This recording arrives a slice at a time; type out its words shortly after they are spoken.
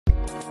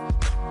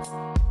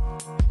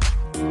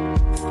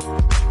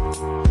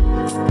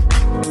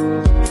It's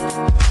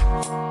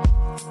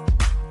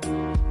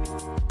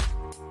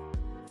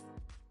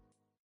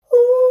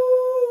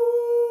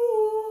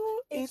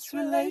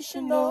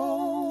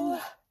relational.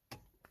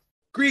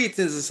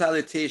 Greetings and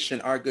salutation,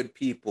 our good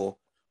people.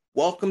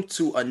 Welcome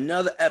to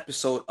another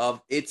episode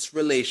of It's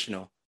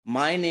Relational.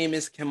 My name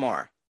is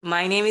Kamar.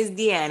 My name is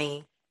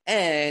Deannie.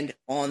 And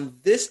on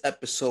this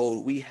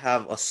episode, we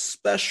have a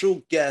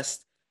special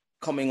guest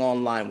coming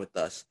online with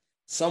us.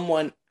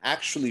 Someone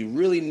actually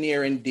really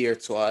near and dear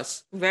to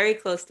us. Very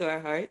close to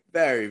our heart.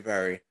 Very,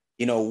 very.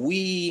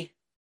 We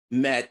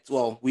met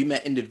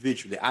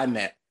individually. I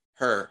met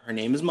her. Her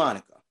name is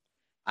Monica.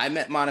 I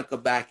met Monica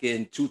back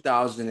in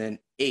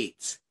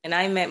 2008. And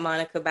I met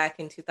Monica back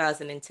in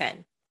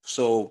 2010.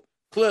 So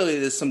clearly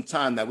there's some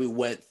time that we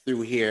went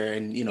through here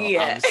and,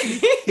 yeah.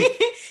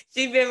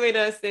 She's been with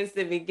us since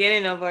the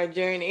beginning of our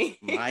journey.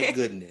 My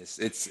goodness.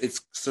 It's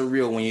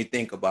surreal when you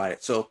think about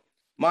it. So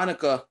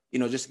Monica,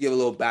 just to give a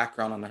little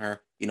background on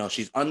her,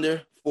 she's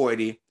under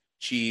 40.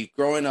 She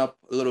growing up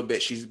a little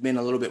bit. She's been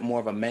a little bit more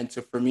of a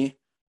mentor for me.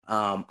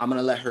 I'm going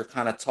to let her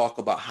kind of talk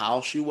about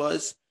how she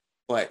was.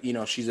 But,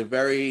 she's a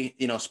very,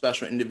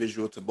 special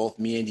individual to both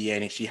me and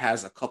Deanne. She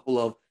has a couple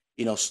of,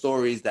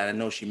 stories that I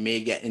know she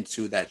may get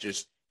into that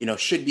just,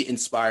 should be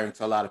inspiring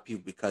to a lot of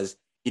people because,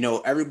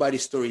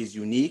 everybody's story is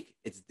unique.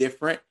 It's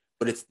different,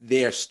 but it's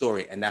their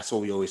story. And that's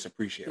what we always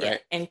appreciate,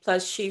 right? And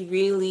plus, she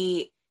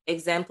really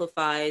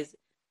exemplifies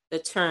the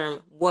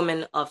term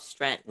woman of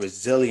strength.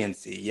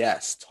 Resiliency.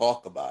 Yes.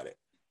 Talk about it.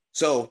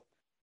 So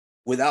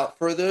without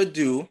further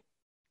ado,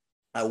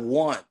 I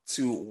want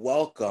to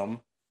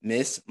welcome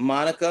Miss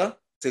Monica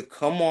to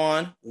come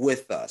on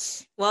with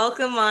us.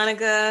 Welcome,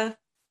 Monica.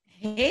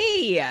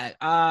 Hey,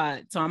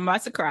 so I'm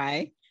about to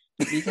cry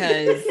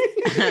because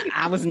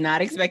I was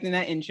not expecting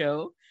that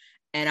intro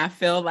and I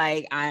feel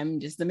like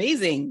I'm just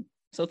amazing.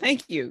 So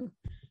thank you.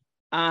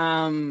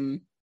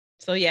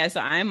 So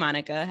I'm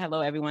Monica.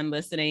 Hello, everyone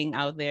listening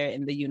out there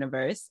in the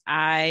universe.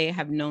 I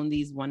have known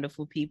these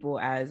wonderful people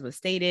as was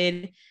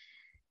stated,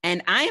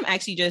 and I am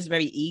actually just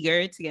very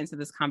eager to get into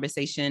this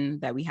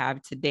conversation that we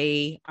have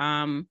today.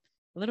 A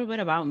little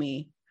bit about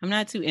me. I'm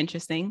not too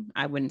interesting.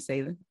 I wouldn't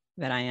say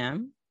that I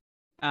am.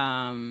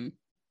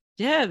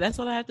 That's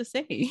all I have to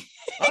say.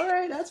 All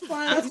right, that's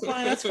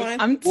fine.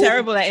 I'm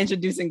terrible at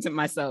introducing to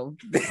myself,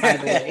 by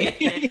the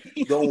way.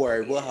 Don't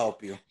worry, we'll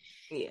help you.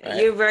 Yeah,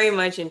 right? You're very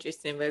much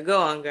interesting, but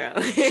go on,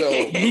 girl.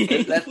 So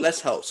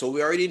let's help. So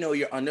we already know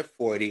you're under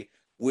 40.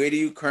 Where do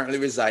you currently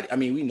reside? I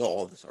mean, we know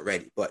all this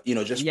already, but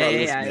just for our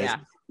listeners,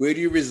 where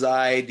do you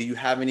reside? Do you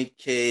have any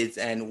kids?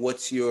 And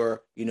what's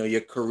your,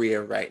 your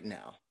career right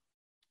now?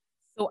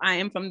 So I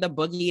am from the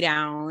Boogie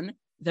Down,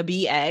 the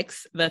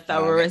BX, the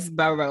thoroughest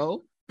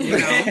borough.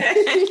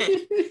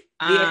 BX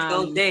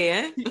all day,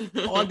 eh?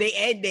 All day,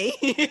 every day.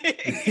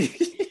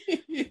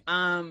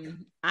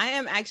 I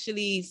am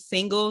actually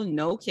single,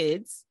 no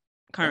kids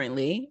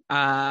currently.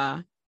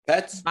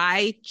 Pets?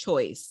 By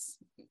choice.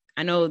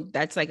 I know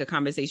that's like a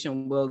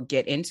conversation we'll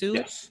get into,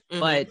 yes.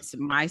 But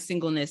my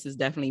singleness is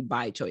definitely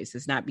by choice.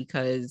 It's not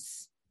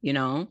because,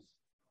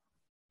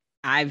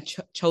 I've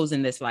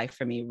chosen this life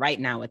for me right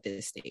now at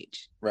this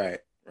stage. Right.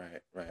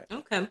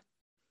 Okay.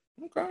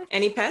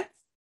 Any pets?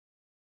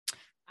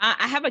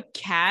 I have a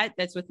cat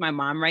that's with my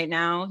mom right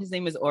now. His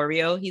name is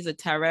Oreo. He's a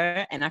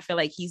terror. And I feel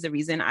like he's the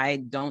reason I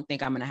don't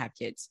think I'm going to have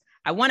kids.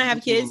 I want to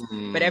have kids,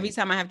 but every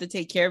time I have to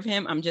take care of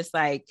him, I'm just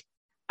like,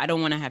 I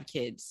don't want to have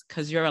kids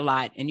because you're a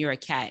lot and you're a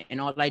cat.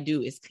 And all I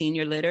do is clean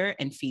your litter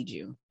and feed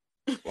you.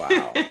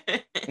 Wow.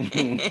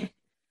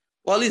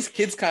 Well, these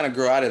kids kind of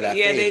grow out of that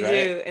phase, they right?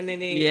 do. And then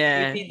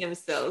they feed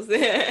themselves.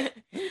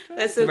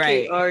 That's so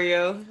cute,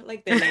 Oreo. I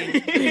like the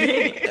name.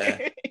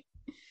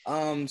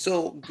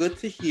 So good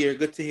to hear.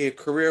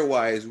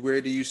 Career-wise,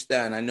 where do you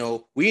stand? I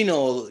know we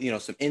know,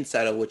 some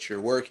insight of what you're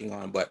working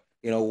on, but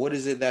what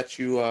is it that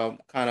you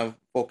kind of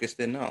focused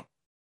in now?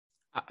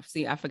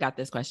 See, I forgot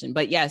this question,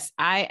 but yes,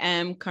 I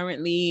am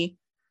currently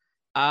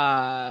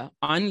on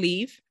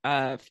leave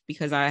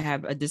because I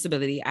have a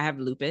disability. I have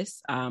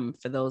lupus,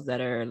 for those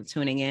that are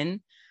tuning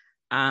in.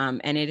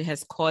 And it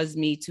has caused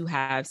me to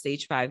have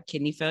stage 5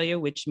 kidney failure,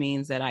 which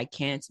means that I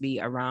can't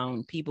be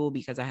around people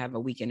because I have a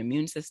weakened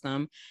immune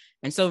system.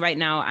 And so right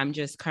now I'm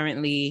just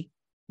currently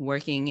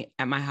working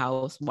at my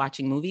house,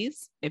 watching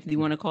movies, if you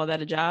want to call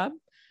that a job.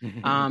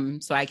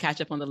 So I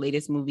catch up on the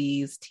latest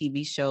movies,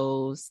 TV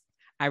shows,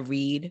 I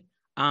read.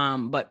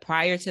 But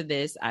prior to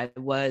this, I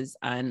was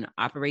an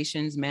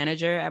operations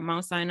manager at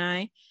Mount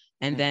Sinai.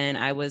 And then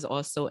I was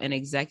also an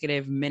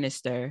executive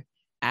minister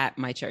at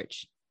my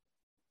church.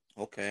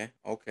 Okay.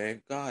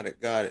 Got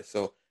it.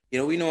 So,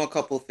 we know a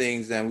couple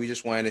things and we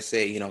just wanted to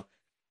say,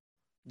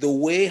 the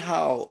way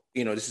how,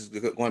 this is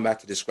going back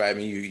to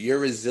describing you, your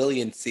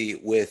resiliency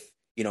with,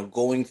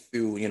 going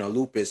through,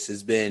 lupus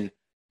has been,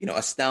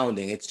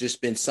 astounding. It's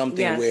just been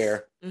something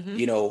where,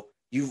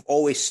 you've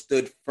always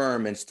stood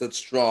firm and stood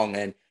strong.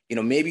 And,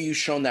 maybe you've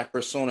shown that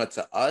persona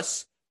to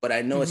us, but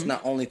I know it's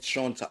not only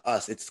shown to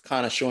us, it's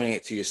kind of showing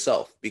it to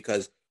yourself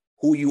because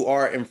who you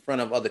are in front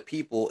of other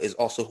people is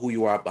also who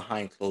you are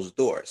behind closed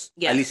doors.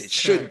 Yes, at least it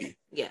should be.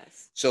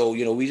 Yes. So,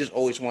 we just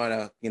always want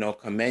to,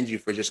 commend you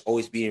for just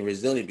always being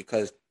resilient,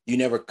 because you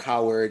never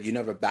cowered, you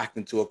never backed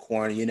into a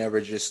corner, you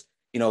never just,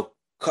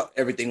 cut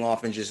everything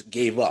off and just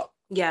gave up.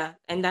 Yeah.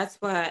 And that's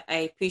what I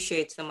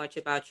appreciate so much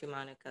about you,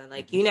 Monica.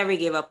 Like, you never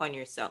gave up on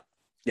yourself.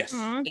 Yes.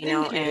 Thank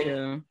you.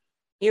 And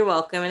you're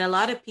welcome. And a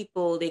lot of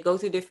people, they go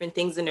through different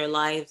things in their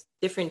lives,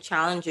 different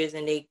challenges,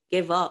 and they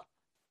give up.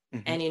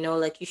 And,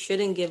 like, you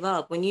shouldn't give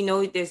up. When you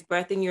know there's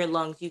breath in your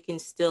lungs, you can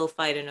still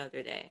fight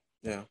another day.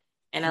 Yeah.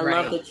 And I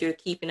love that you're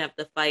keeping up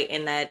the fight,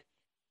 and that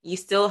you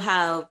still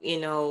have,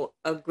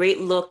 a great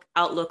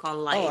outlook on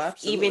life,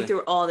 even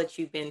through all that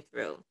you've been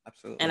through.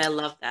 Absolutely. And I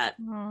love that.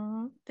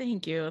 Oh,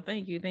 thank you.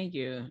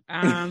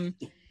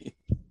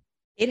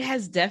 It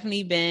has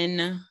definitely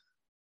been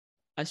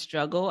a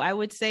struggle, I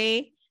would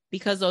say,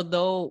 because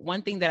although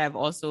one thing that I've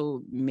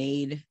also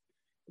made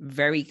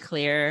very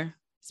clear,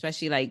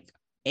 especially like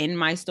in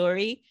my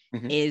story,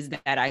 is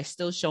that I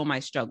still show my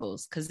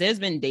struggles, because there's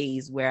been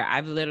days where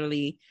I've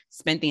literally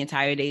spent the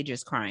entire day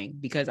just crying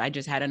because I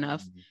just had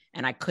enough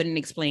and I couldn't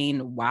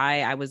explain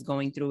why I was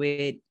going through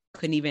it.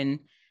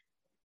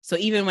 So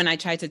even when I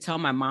tried to tell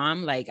my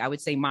mom, like I would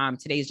say, Mom,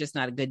 today's just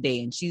not a good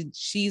day. And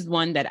she's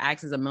one that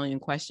asks a million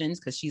questions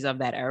because she's of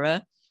that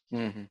era.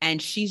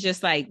 And she's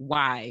just like,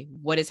 why?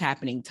 What is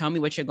happening? Tell me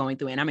what you're going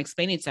through. And I'm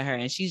explaining to her,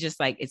 and she's just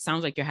like, it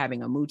sounds like you're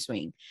having a mood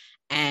swing.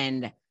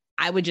 And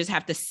I would just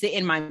have to sit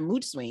in my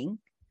mood swing,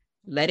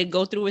 let it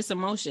go through its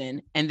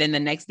emotion, and then the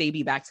next day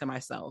be back to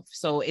myself.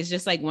 So it's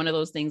just like one of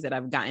those things that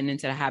I've gotten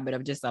into the habit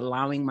of just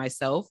allowing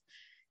myself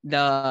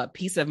the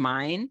peace of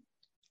mind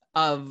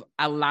of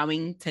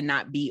allowing to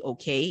not be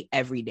okay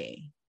every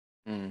day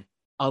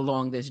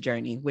along this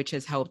journey, which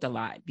has helped a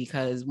lot,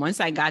 because once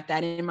I got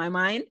that in my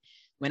mind,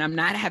 when I'm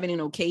not having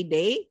an okay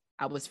day,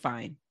 I was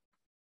fine.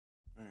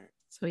 All right.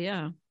 So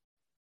yeah.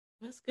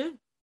 That's good.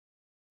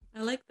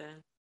 I like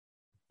that.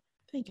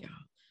 Thank you.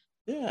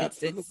 Yeah,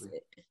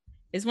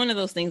 it's one of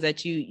those things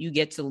that you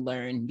get to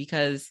learn,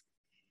 because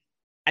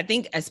I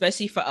think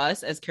especially for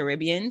us as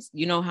Caribbeans,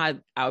 you know how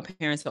our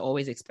parents are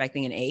always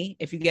expecting an A.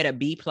 If you get a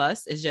B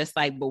plus, it's just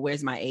like, but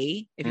where's my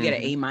A? If you get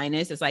an A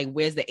minus, it's like,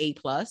 where's the A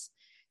plus?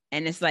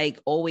 And it's like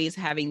always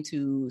having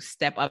to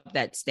step up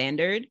that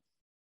standard.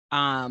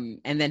 And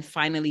then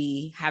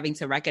finally having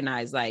to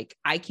recognize, like,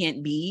 I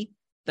can't be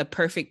the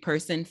perfect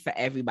person for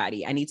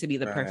everybody. I need to be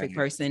the perfect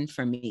person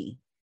for me.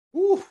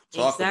 Ooh,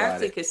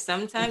 exactly, because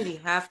sometimes you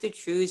have to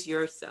choose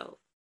yourself.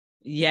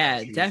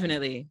 Yeah,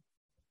 definitely.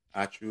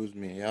 I choose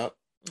me. Yep.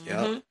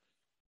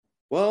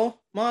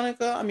 Well,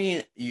 Monica, I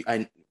mean,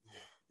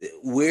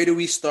 where do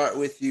we start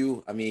with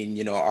you? I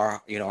mean, I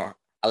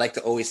like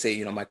to always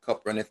say, my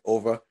cup runneth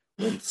over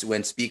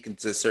when speaking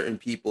to certain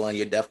people, and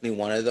you're definitely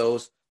one of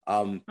those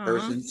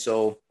persons.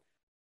 So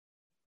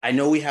I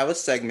know we have a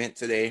segment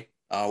today.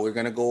 We're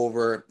gonna go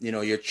over,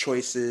 your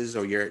choices,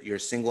 or your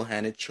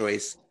single-handed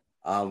choice.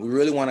 We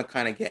really want to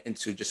kind of get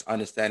into just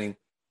understanding,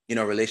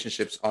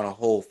 relationships on a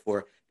whole,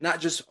 for not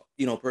just,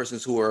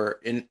 persons who are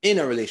in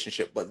a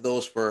relationship, but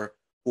those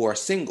who are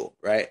single,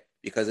 right?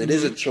 Because it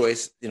is a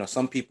choice.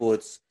 Some people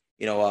it's,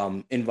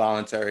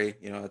 involuntary,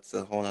 it's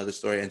a whole other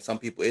story. And some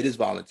people it is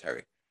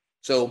voluntary.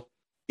 So,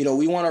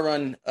 we want to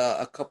run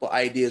a couple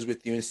ideas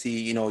with you and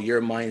see,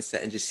 your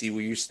mindset, and just see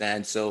where you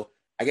stand. So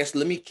I guess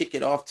let me kick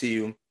it off to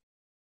you.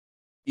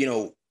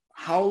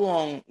 How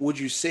long would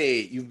you say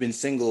you've been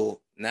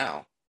single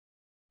now?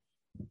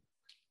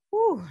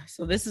 Ooh,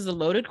 so this is a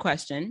loaded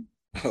question.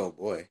 Oh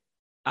boy.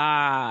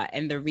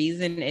 And the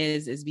reason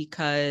is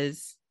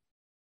because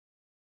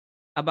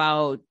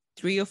about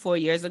 3 or 4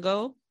 years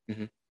ago,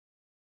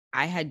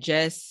 I had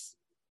just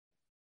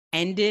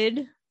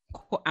ended,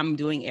 I'm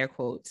doing air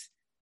quotes,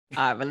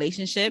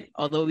 relationship.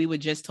 Although we were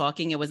just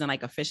talking, it wasn't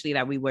like officially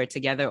that we were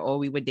together or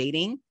we were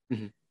dating.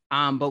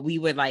 But we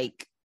would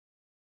like,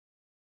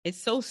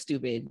 it's so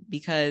stupid,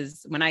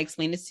 because when I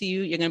explain this to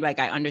you, you're gonna be like,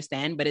 I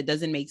understand, but it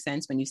doesn't make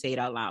sense when you say it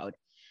out loud.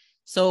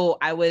 So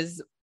I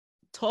was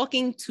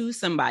talking to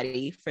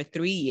somebody for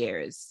 3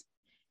 years,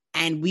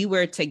 and we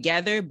were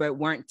together but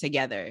weren't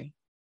together.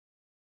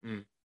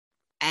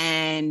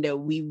 And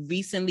we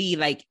recently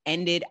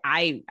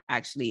I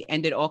actually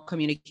ended all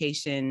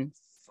communication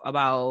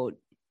about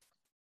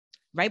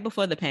right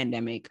before the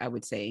pandemic, I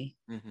would say.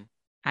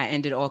 I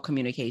ended all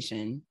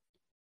communication,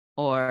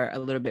 or a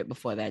little bit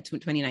before that,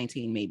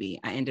 2019 maybe.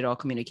 I ended all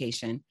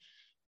communication.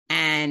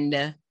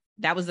 And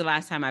that was the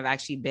last time I've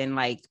actually been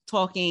like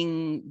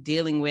talking,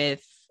 dealing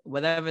with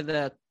whatever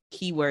the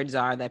keywords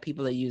are that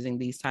people are using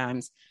these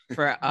times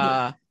for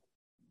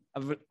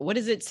what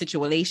is it?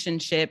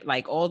 Situationship,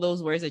 like all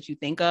those words that you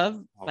think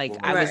of. Like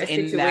I was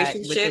in that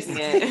with this,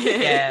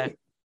 yeah.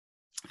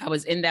 I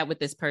was in that with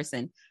this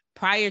person.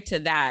 Prior to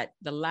that,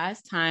 the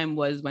last time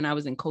was when I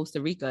was in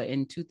Costa Rica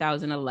in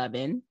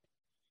 2011.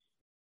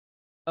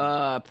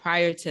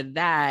 Prior to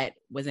that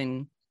was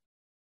in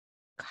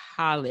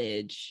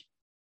college,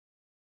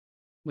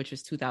 which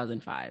was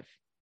 2005.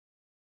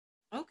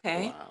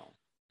 Okay.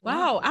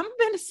 Wow. I'm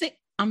been sick.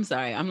 I'm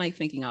sorry. I'm like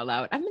thinking out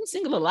loud. I've been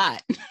single a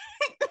lot.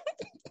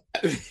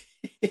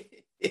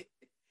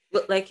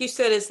 But like you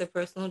said, it's a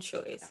personal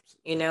choice,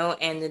 you know,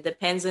 and it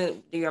depends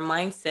on your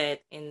mindset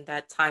in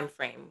that time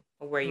frame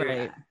of where you're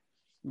Right. at,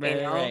 you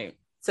Right. know. Right.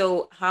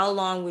 So, how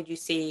long would you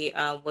say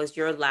was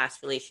your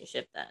last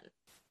relationship then,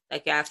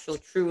 like actual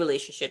true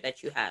relationship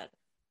that you had?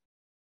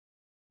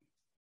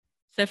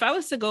 So if I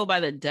was to go by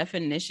the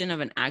definition of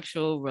an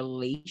actual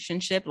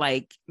relationship,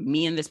 like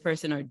me and this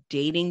person are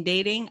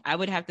dating, I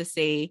would have to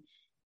say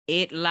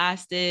it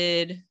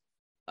lasted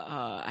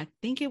I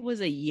think it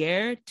was a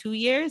year, 2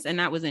 years, and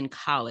that was in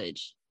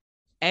college.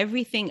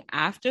 Everything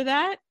after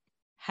that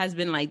has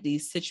been like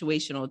these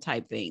situational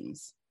type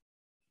things.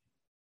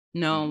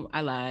 No,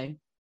 I lie.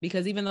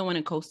 Because even the one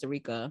in Costa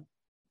Rica,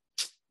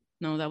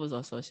 no, that was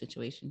also a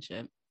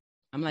situationship.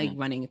 I'm like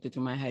running it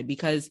through my head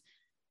because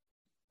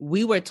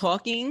we were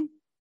talking.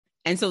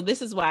 And so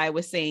this is why I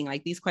was saying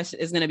like these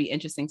questions is going to be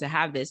interesting to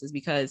have this is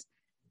because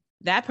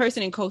that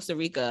person in Costa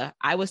Rica,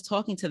 I was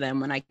talking to them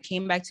when I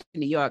came back to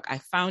New York. I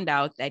found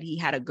out that he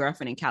had a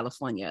girlfriend in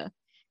California.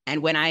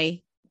 And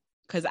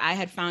because I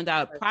had found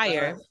out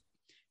prior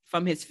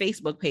from his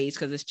Facebook page,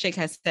 because this chick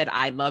has said,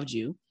 I loved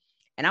you.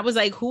 And I was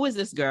like, who is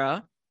this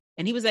girl?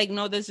 And he was like,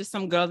 no, there's just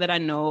some girl that I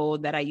know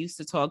that I used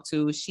to talk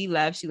to. She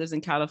left. She lives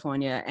in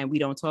California and we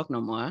don't talk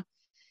no more.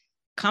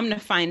 Come to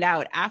find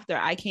out, after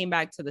I came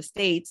back to the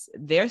States,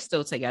 they're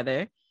still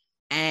together.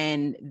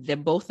 And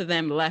both of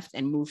them left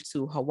and moved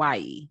to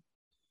Hawaii.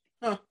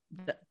 Huh.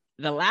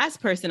 The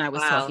last person I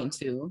was talking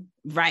to,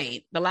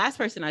 right? The last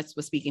person I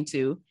was speaking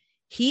to,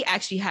 he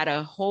actually had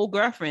a whole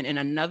girlfriend in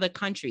another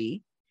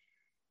country.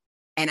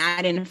 And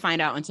I didn't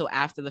find out until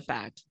after the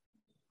fact.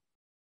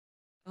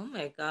 Oh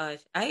my gosh.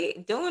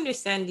 I don't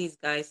understand these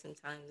guys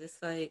sometimes. It's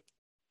like,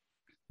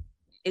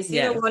 it's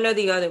either one or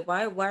the other.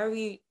 Why are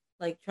we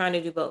like trying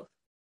to do both?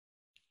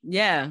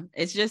 Yeah.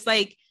 It's just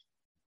like,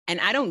 and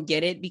I don't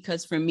get it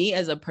because for me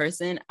as a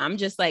person, I'm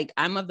just like,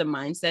 I'm of the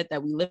mindset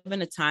that we live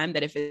in a time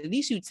that if at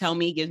least you tell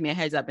me, gives me a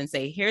heads up and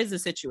say, here's the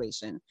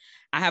situation.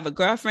 I have a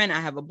girlfriend, I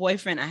have a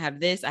boyfriend, I have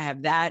this, I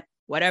have that,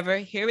 whatever.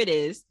 Here it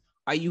is.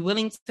 Are you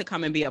willing to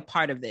come and be a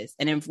part of this?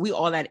 And if we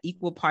all at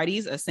equal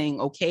parties are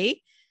saying,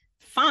 okay,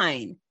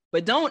 fine.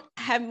 But don't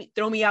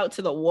throw me out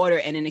to the water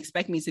and then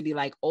expect me to be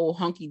like, oh,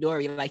 hunky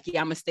dory. Like, yeah,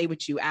 I'm going to stay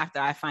with you after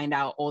I find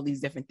out all these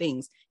different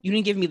things. You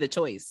didn't give me the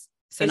choice.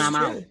 So now I'm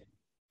out.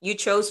 You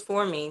chose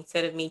for me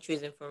instead of me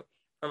choosing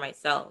for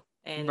myself.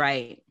 And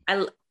right.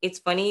 It's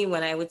funny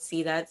when I would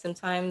see that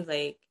sometimes,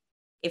 like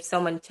if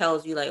someone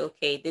tells you like,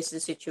 okay, this is a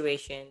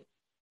situation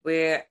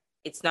where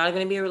it's not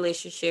going to be a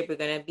relationship. We're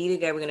going to be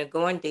together. We're going to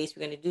go on dates.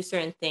 We're going to do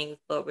certain things,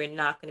 but we're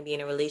not going to be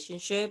in a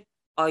relationship.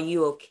 Are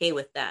you okay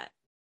with that?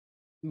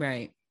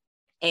 Right.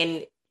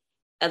 And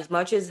as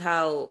much as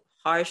how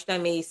harsh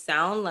that may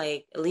sound,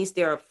 like at least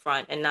they're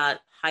upfront and not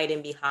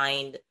hiding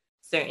behind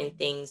certain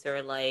things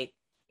or like,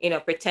 you know,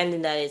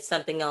 pretending that it's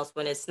something else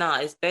when it's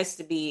not. It's best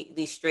to be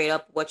straight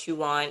up what you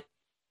want.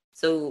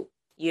 So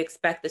you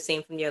expect the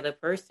same from the other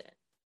person.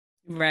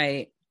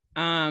 Right.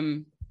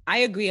 I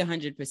agree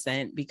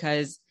 100%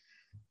 because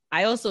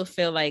I also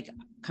feel like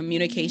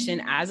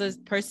communication as a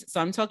person. So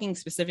I'm talking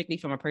specifically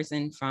from a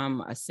person from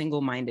a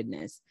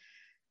single-mindedness.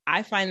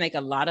 I find like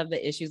a lot of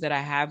the issues that I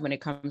have when it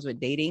comes with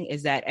dating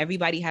is that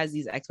everybody has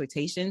these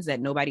expectations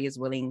that nobody is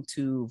willing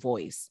to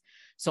voice.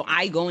 So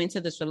I go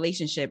into this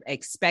relationship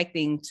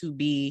expecting to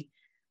be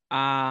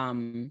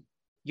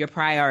your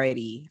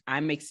priority.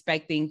 I'm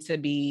expecting to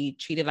be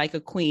treated like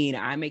a queen.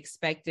 I'm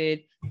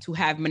expected to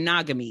have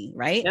monogamy,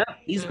 right? Yep.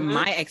 These are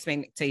my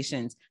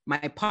expectations. My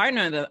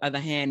partner, on the other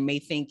hand,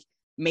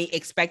 may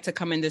expect to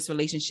come in this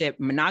relationship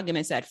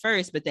monogamous at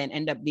first, but then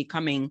end up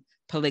becoming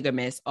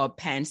polygamous or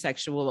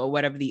pansexual or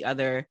whatever the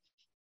other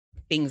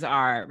things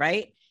are,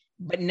 right?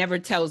 But never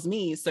tells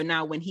me. So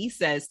now when he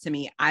says to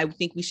me, I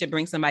think we should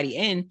bring somebody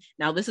in,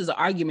 now this is an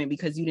argument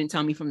because you didn't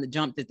tell me from the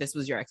jump that this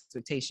was your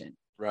expectation.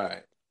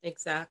 Right.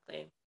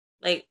 Exactly.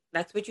 Like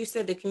that's what you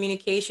said, the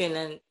communication,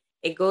 and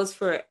it goes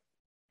for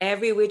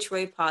every which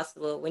way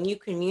possible. When you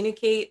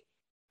communicate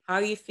how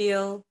you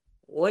feel,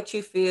 what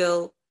you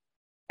feel,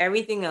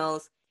 everything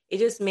else, it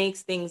just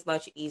makes things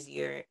much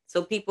easier.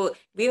 So we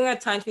don't have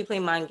time to be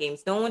playing mind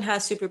games. No one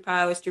has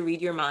superpowers to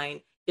read your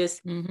mind.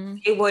 Just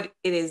say what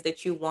it is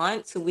that you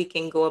want so we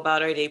can go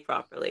about our day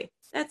properly.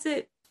 That's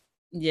it.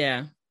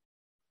 Yeah.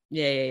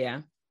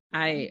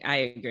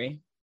 I agree.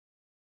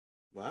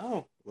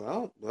 Wow.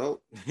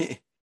 Well,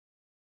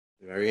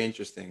 very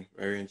interesting.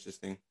 Very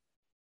interesting.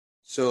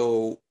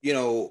 So, you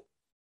know,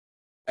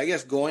 I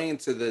guess going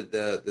into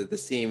the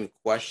same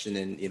question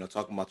and, you know,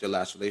 talking about your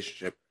last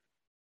relationship,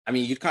 I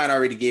mean, you kind of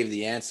already gave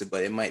the answer,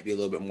 but it might be a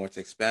little bit more to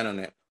expand on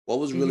it. What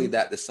was really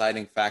that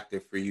deciding factor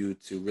for you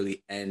to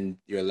really end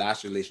your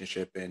last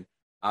relationship? And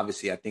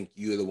obviously, I think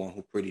you're the one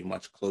who pretty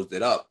much closed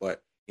it up.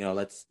 But you know,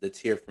 let's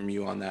hear from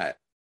you on that.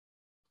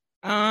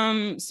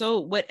 So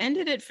what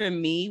ended it for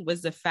me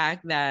was the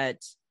fact that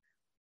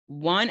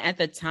one at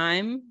the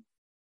time,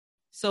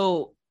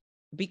 so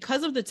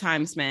because of the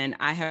time span,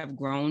 I have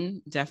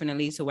grown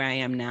definitely to where I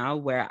am now,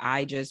 where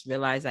I just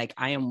realize like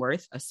I am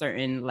worth a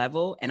certain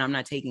level and I'm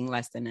not taking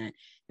less than that.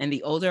 And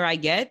the older I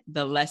get,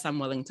 the less I'm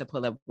willing to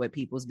pull up with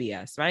people's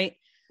BS, right?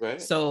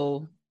 Right.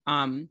 So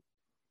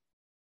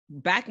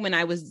back when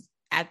I was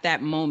at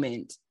that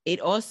moment, I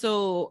was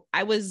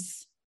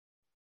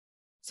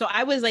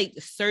like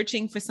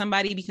searching for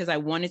somebody because I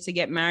wanted to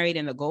get married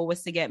and the goal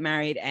was to get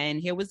married. And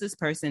here was this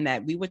person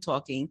that we were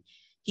talking.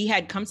 He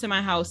had come to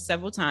my house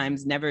several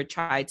times, never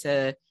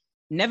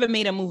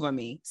made a move on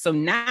me. So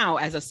now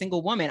as a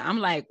single woman, I'm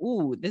like,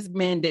 ooh, this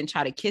man didn't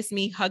try to kiss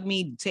me, hug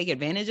me, take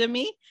advantage of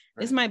me.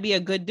 Right. This might be a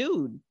good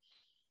dude.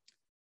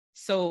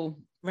 So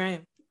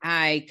right.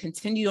 I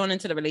continued on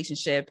into the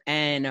relationship.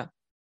 And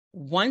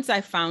once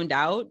I found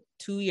out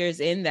 2 years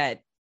in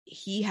that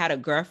he had a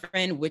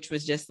girlfriend, which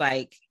was just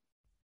like,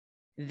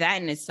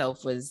 that in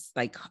itself was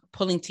like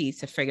pulling teeth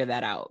to figure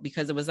that out,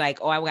 because it was like,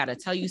 oh, I got to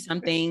tell you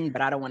something,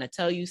 but I don't want to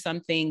tell you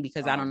something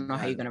because I don't know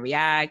how you're going to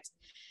react.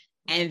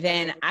 And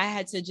then I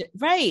had to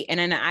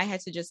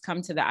just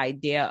come to the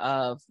idea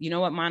of, you know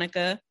what,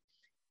 Monica,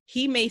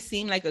 he may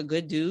seem like a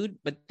good dude,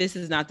 but this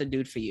is not the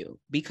dude for you,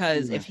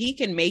 because if he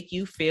can make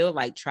you feel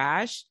like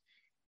trash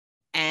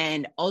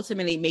and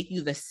ultimately make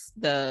you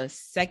the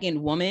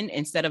second woman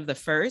instead of the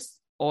first,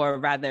 or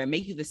rather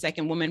make you the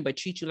second woman, but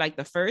treat you like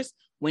the first,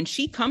 when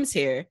she comes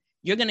here,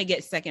 you're going to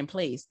get second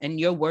place and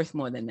you're worth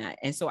more than that.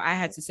 And so I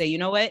had to say, you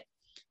know what?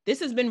 This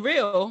has been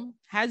real,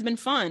 has been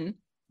fun,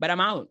 but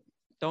I'm out.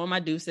 Throwing my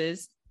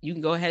deuces. You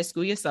can go ahead,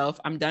 screw yourself.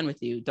 I'm done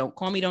with you. Don't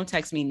call me. Don't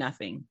text me.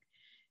 Nothing.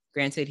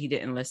 Granted, he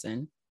didn't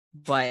listen,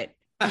 but.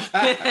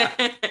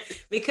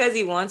 Because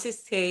he wants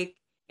his take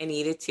and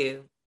eat it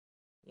too.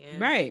 Yeah.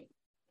 Right.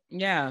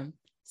 Yeah.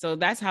 So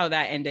that's how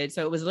that ended.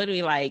 So it was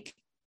literally like,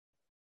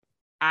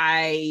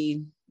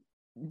 I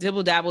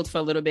dibble dabbled for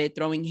a little bit,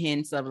 throwing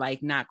hints of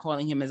like not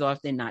calling him as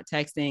often, not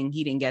texting.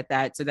 He didn't get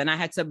that. So then I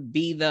had to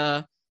be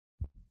the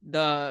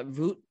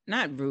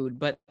not rude,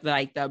 but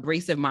like the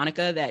abrasive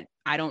Monica that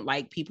I don't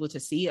like people to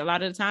see a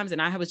lot of the times.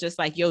 And I was just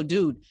like, yo,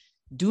 dude,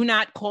 do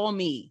not call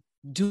me.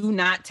 Do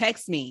not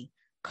text me.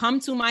 Come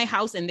to my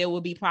house and there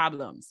will be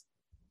problems.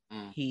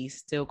 He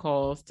still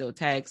calls, still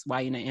texts.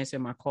 Why you not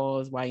answering my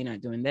calls? Why you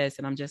not doing this?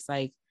 And I'm just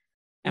like,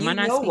 am I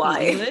not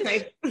speaking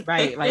English?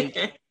 Right.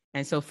 Like,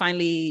 and so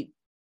finally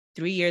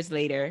 3 years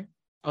later,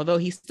 although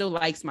he still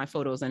likes my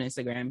photos on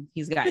Instagram,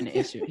 he's gotten an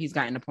issue. He's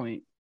gotten a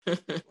point.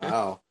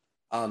 Wow.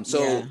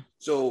 So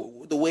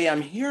the way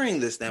I'm hearing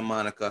this then,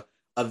 Monica,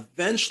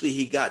 eventually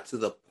he got to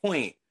the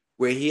point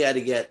where he had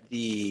to get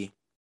I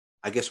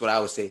guess what I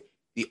would say,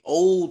 the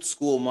old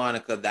school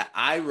Monica that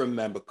I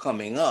remember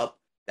coming up,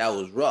 that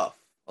was rough.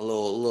 A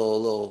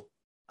little,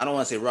 I don't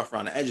want to say rough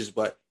around the edges,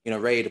 but,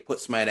 ready to put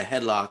somebody in a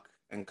headlock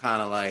and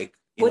kind of like,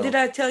 what did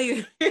I tell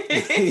you?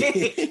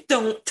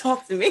 Don't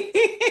talk to me.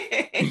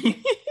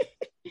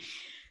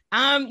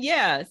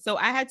 Yeah. So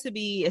I had to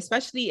be,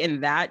 especially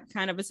in that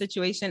kind of a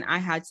situation, I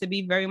had to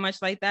be very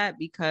much like that,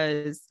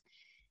 because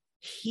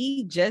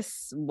he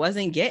just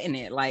wasn't getting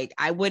it. Like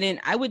I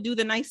would do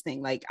the nice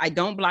thing. Like I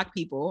don't block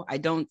people. I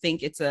don't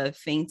think it's a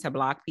thing to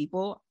block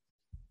people.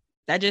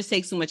 That just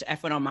takes too much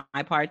effort on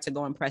my part to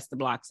go and press the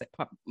block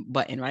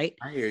button. Right.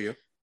 I hear you.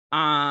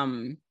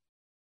 And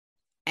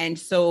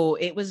so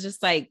it was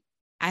just like,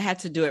 I had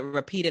to do it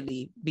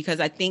repeatedly, because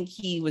I think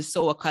he was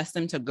so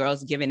accustomed to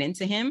girls giving in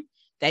to him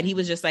that he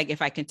was just like,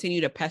 if I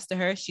continue to pester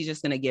her, she's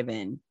just going to give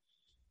in.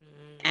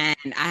 And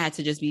I had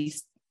to just be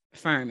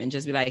firm and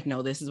just be like,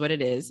 no, this is what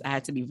it is. I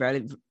had to be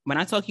when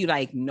I talk you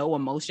like no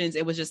emotions,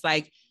 it was just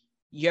like,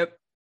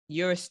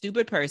 you're a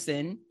stupid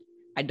person.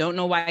 I don't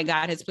know why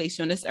God has placed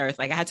you on this earth.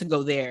 Like I had to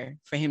go there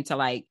for him to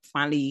like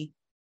finally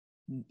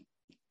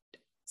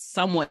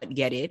somewhat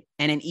get it.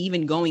 And then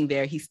even going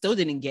there, he still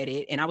didn't get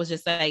it. And I was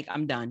just like,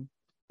 I'm done.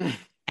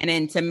 And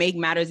then to make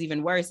matters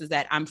even worse is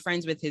that I'm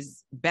friends with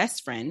his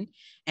best friend.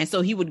 And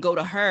so he would go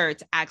to her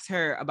to ask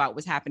her about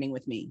what's happening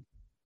with me.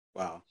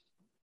 Wow.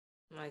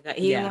 Oh my God.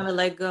 He didn't want to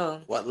let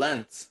go. What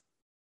lengths?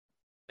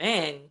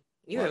 Man,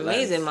 you're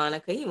amazing,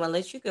 Monica. He want to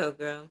let you go,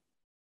 girl.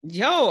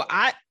 Yo,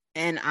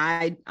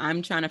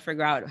 I'm trying to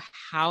figure out,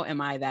 how am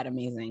I that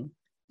amazing?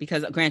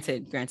 Because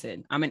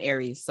granted, I'm an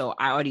Aries, so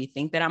I already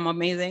think that I'm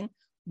amazing,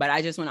 but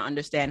I just want to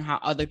understand how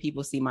other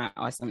people see my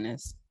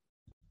awesomeness.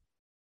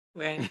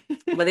 Right.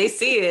 But they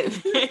see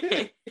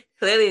it.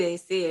 Clearly they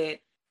see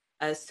it.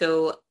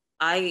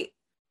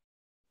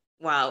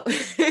 Wow.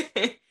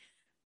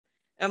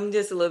 I'm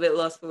just a little bit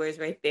lost for words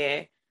right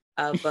there.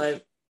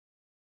 But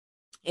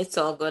it's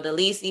all good. At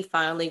least he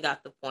finally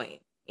got the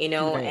point, right.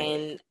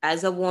 And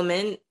as a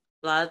woman,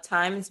 a lot of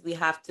times we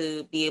have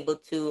to be able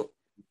to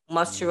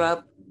muster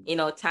up,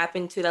 tap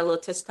into that little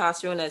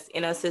testosterone that's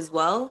in us as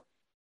well,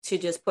 to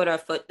just put our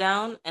foot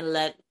down and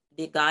let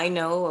the guy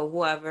know, or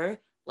whoever,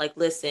 like,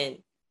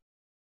 listen,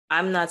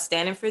 I'm not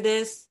standing for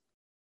this.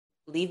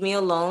 Leave me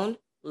alone.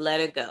 Let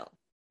it go.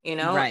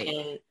 Right.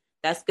 And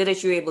that's good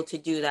that you're able to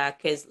do that,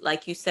 because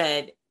like you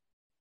said,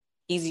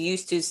 he's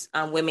used to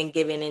women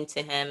giving in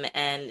to him,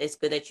 and it's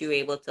good that you're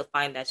able to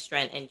find that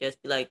strength and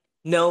just be like,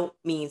 No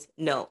means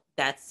no.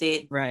 That's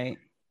it. Right.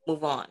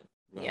 Move on.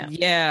 Yeah.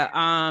 Yeah.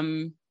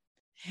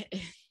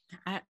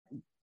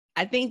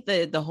 I I think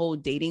the whole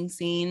dating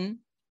scene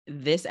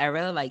this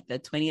era, like the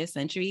 20th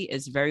century,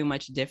 is very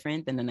much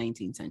different than the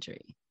 19th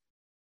century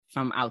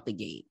from out the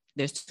gate.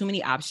 There's too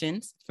many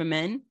options for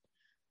men,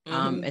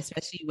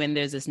 especially when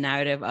there's this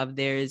narrative of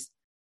there's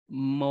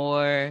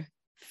more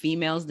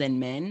females than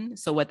men.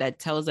 So what that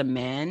tells a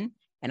man,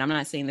 and I'm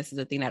not saying this is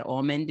a thing that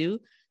all men do,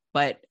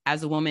 but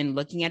as a woman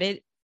looking at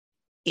it,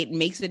 it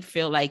makes it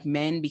feel like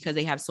men, because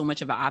they have so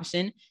much of an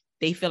option,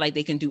 they feel like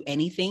they can do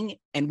anything,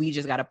 and we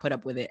just got to put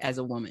up with it as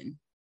a woman.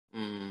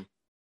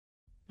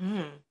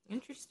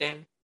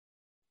 Interesting.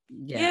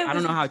 Yeah, I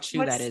don't know how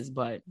true that is,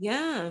 but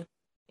yeah,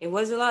 it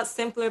was a lot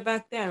simpler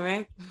back then,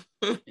 right?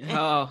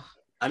 oh,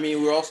 I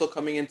mean, we're also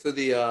coming into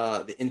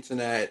the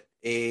internet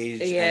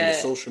age and the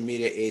social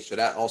media age, so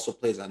that also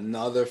plays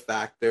another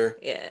factor.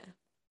 Yeah.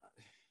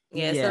 So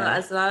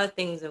it's a lot of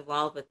things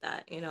involved with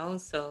that, you know.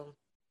 So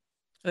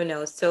who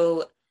knows?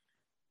 So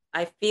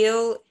I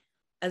feel,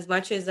 as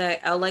much as I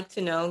like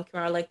to know,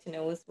 Kimara would like to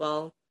know as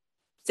well.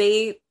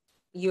 Say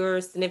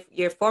your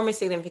former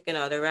significant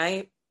other,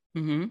 right?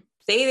 Mm-hmm.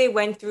 Say they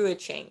went through a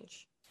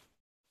change.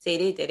 Say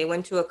they did. They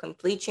went through a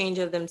complete change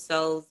of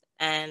themselves,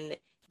 and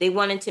they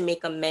wanted to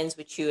make amends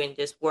with you and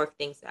just work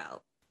things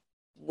out.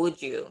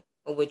 Would you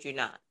or would you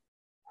not?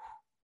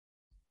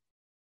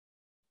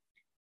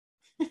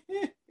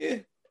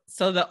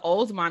 So the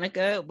old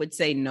Monica would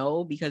say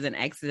no, because an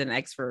ex is an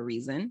ex for a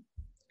reason.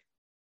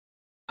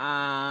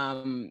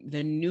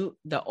 The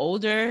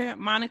older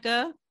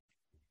Monica,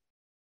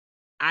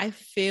 I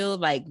feel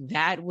like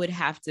that would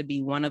have to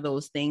be one of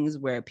those things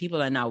where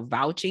people are now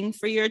vouching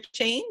for your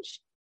change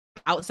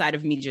outside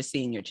of me just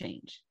seeing your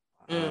change.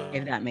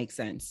 If that makes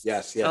sense.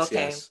 Yes.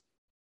 Okay.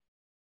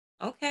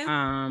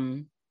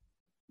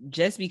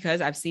 Just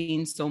because I've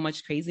seen so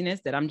much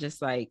craziness that I'm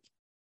just like,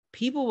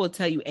 people will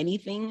tell you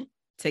anything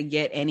to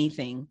get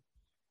anything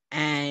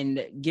and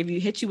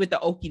hit you with the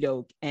okie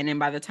doke. And then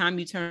by the time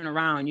you turn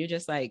around, you're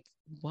just like,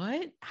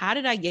 what? How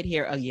did I get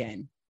here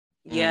again?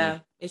 Yeah,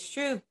 it's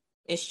true.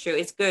 It's true.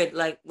 It's good,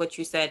 like what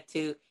you said,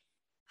 to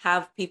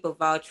have people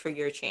vouch for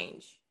your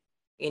change.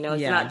 You know,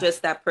 it's not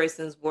just that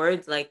person's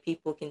words. Like,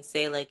 people can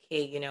say, like,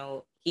 hey, you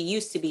know, he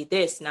used to be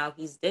this, now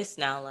he's this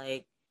now.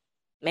 Like,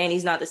 man,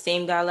 he's not the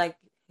same guy like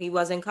he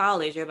was in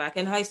college or back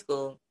in high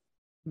school.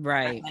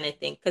 Right. That kind of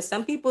thing. Because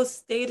some people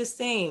stay the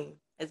same.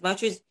 As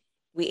much as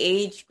we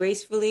age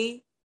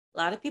gracefully, a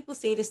lot of people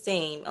stay the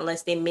same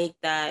unless they make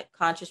that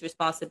conscious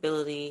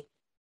responsibility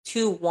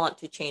to want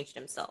to change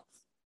themselves.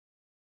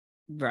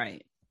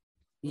 Right.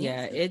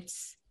 Yeah,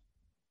 it's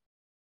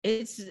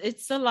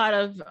a lot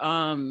of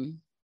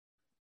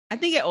I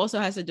think it also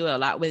has to do a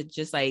lot with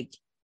just like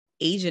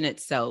age in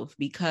itself,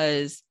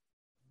 because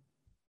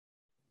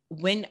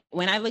when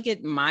I look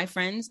at my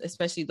friends,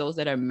 especially those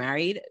that are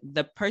married,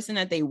 the person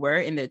that they were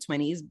in their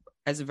 20s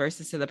as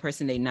versus to the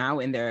person they now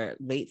in their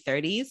late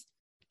 30s,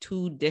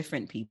 two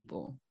different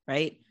people,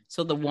 right?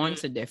 So the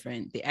wants are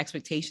different, the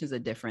expectations are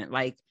different.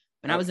 Like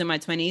when I was in my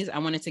 20s, I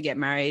wanted to get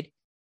married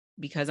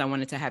because I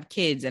wanted to have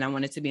kids and I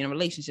wanted to be in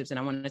relationships and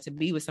I wanted to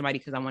be with somebody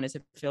because I wanted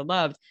to feel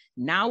loved.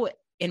 Now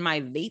in my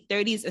late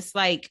 30s, it's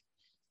like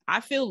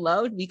I feel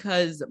loved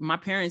because my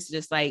parents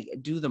just like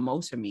do the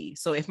most for me.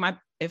 So if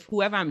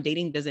whoever I'm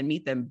dating doesn't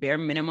meet the bare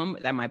minimum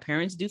that my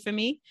parents do for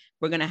me,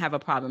 we're going to have a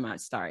problem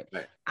at start.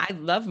 Right. I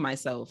love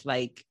myself.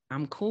 Like,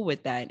 I'm cool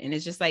with that. And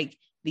it's just like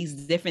these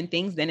different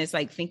things. Then it's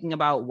like thinking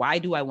about, why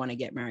do I want to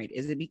get married?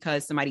 Is it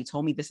because somebody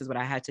told me this is what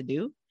I had to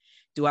do?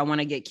 Do I want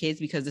to get kids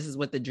because this is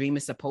what the dream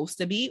is supposed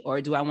to be? Or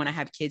do I want to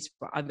have kids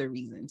for other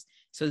reasons?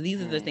 So these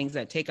are the things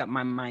that take up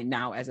my mind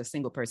now as a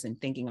single person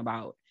thinking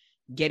about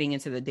getting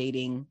into the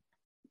dating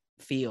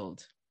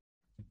field.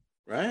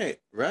 Right.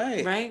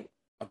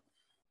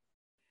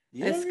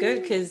 Yeah, it's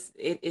good because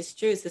it's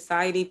true.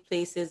 Society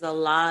places a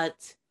lot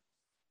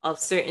of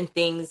certain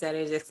things that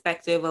is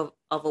expected of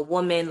a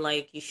woman.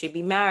 Like, you should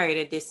be married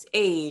at this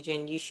age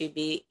and you should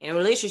be in a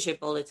relationship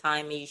all the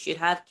time and you should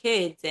have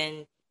kids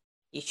and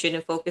you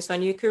shouldn't focus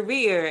on your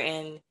career.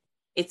 And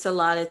it's a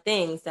lot of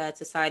things that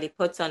society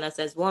puts on us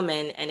as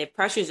women, and it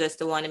pressures us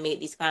to want to make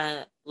these kind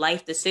of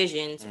life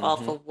decisions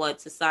off of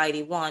what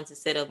society wants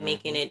instead of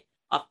making it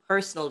a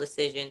personal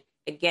decision.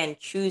 Again,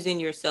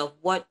 choosing yourself.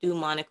 What do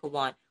Monica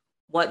want?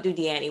 What do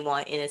Deannie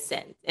want, in a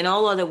sense? And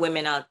all other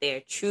women out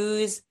there,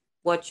 choose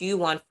what you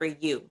want for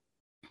you.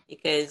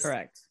 Because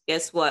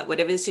guess what?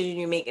 Whatever decision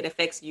you make, it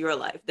affects your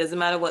life. Doesn't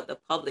matter what the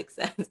public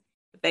says. It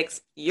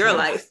affects your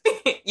life.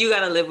 You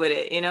got to live with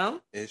it, you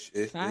know? It's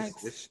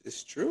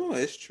true.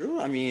 It's true.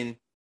 I mean,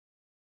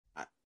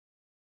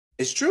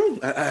 it's true.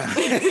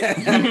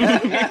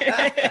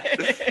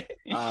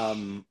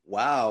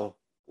 Wow.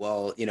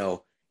 Well, you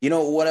know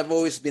what I've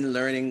always been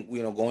learning,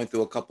 going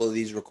through a couple of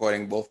these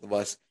recording, both of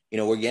us,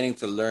 we're getting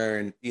to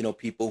learn,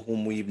 people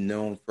whom we've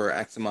known for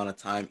X amount of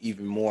time,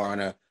 even more on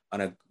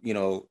a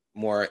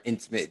more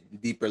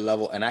intimate, deeper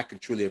level. And I can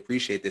truly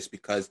appreciate this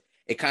because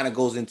it kind of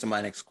goes into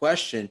my next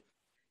question.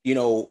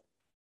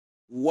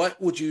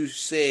 what would you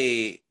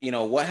say,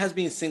 what has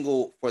being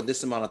single for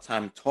this amount of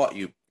time taught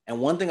you? And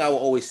one thing I will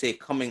always say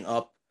coming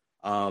up,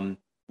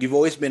 you've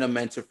always been a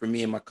mentor for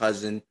me and my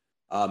cousin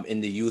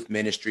in the youth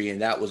ministry.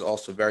 And that was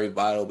also very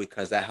vital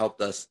because that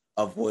helped us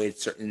avoid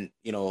certain,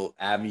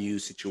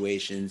 avenues,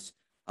 situations.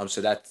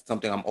 So that's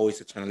something I'm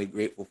always eternally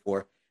grateful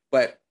for.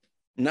 But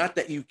not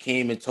that you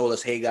came and told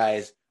us, hey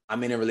guys,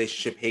 I'm in a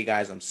relationship. Hey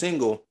guys, I'm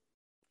single.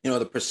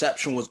 The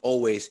perception was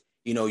always,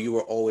 you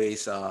were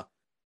always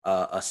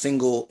a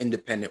single,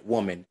 independent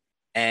woman.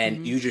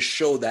 And you just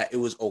showed that it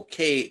was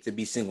okay to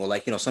be single.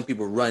 Like, some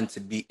people run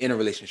to be in a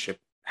relationship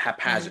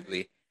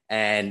haphazardly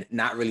and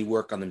not really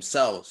work on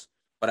themselves.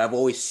 But I've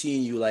always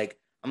seen you like,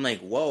 I'm like,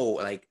 whoa,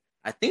 like,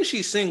 I think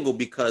she's single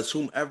because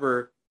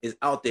whomever is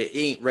out there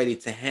ain't ready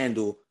to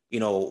handle,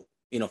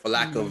 for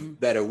lack of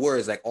better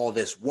words, like all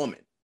this woman,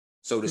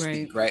 so to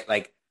speak, right?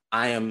 Like,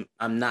 I'm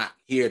not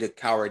here to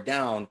cower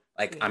down.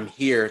 Like, I'm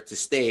here to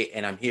stay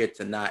and I'm here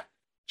to not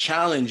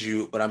challenge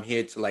you, but I'm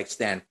here to like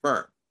stand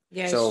firm.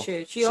 Yeah, it's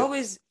true.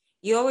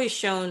 You always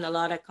shown a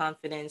lot of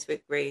confidence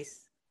with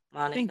Grace,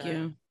 Monica. Thank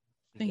you.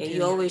 Thank you.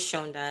 You always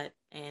shown that.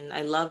 And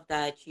I love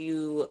that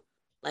you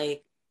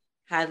like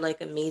had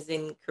like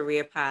amazing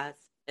career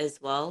paths as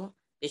well.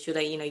 They show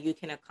that, you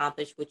can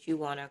accomplish what you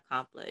want to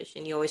accomplish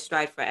and you always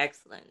strive for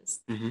excellence,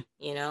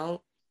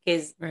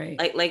 because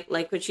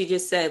like what she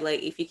just said,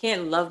 like, if you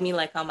can't love me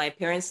like how my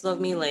parents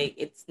love me, like,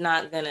 it's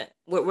not gonna,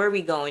 where are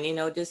we going?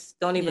 Just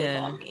don't even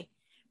call me,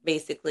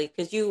 basically,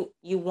 because you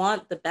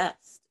want the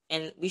best.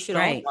 And we should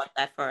all want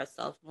that for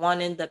ourselves,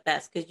 wanting the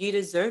best, because you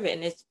deserve it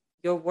and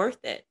you're worth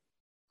it.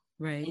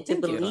 Right. And to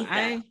believe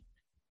that.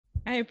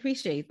 I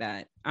appreciate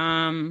that.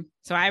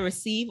 So I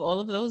receive all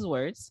of those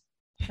words.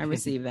 I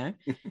receive that.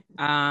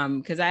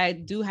 Because I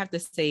do have to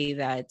say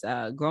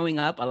that growing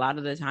up, a lot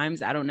of the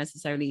times I don't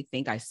necessarily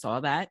think I saw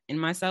that in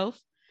myself.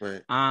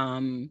 Right.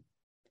 And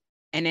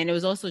then it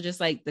was also just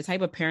like the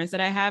type of parents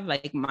that I have,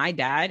 like my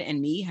dad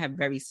and me have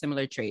very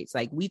similar traits.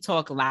 Like, we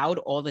talk loud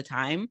all the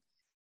time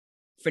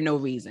for no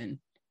reason.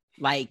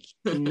 Like,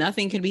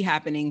 nothing could be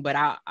happening, but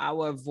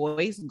our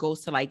voice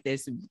goes to like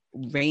this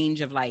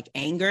range of like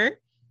anger.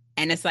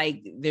 And it's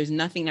like, there's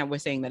nothing that we're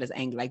saying that is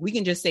angry. Like, we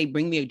can just say,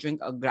 bring me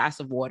a glass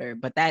of water.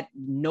 But that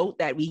note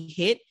that we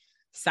hit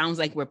sounds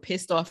like we're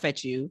pissed off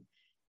at you.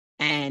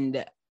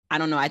 And I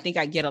don't know, I think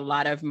I get a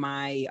lot of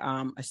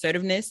my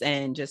assertiveness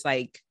and just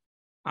like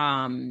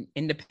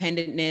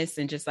independentness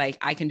and just like,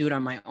 I can do it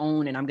on my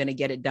own and I'm going to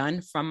get it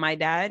done from my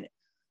dad.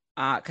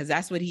 Because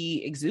that's what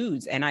he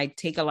exudes. And I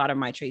take a lot of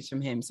my traits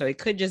from him. So it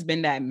could just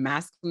been that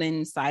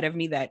masculine side of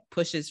me that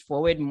pushes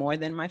forward more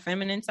than my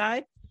feminine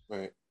side.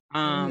 Right.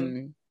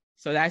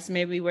 So that's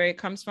maybe where it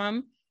comes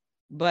from.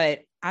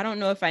 But I don't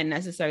know if I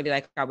necessarily,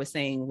 like I was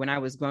saying, when I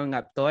was growing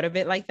up, thought of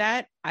it like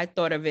that. I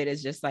thought of it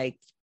as just like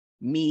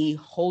me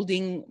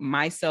holding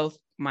myself,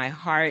 my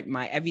heart,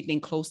 my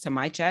everything close to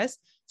my chest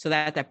so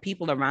that the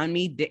people around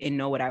me didn't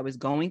know what I was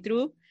going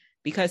through,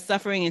 because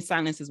suffering in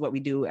silence is what we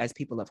do as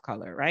people of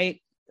color,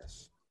 right?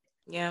 Yes.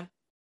 Yeah.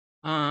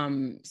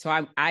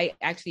 So I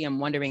actually am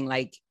wondering,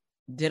 like,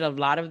 did a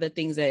lot of the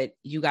things that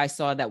you guys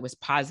saw that was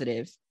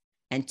positive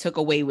and took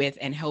away with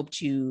and helped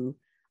you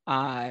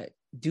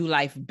do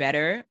life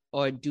better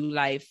or do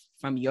life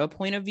from your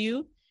point of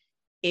view,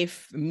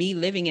 if me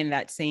living in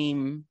that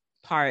same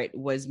part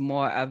was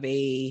more of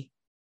me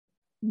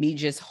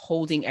just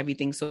holding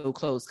everything so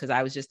close because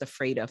I was just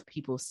afraid of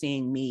people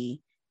seeing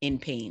me in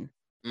pain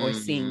or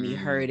seeing me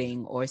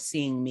hurting or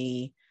seeing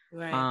me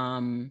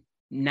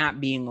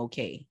not being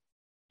okay.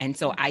 And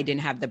so I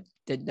didn't have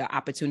the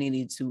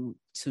opportunity to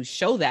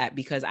show that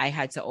because I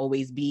had to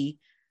always be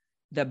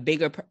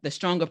the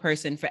stronger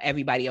person for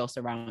everybody else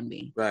around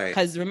me. Right.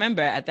 Because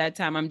remember, at that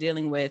time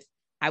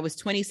I was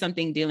 20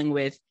 something dealing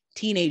with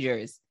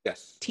teenagers.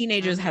 Yes.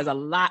 Teenagers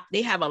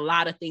they have a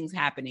lot of things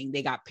happening.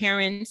 They got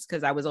parents,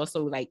 because I was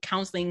also like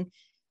counseling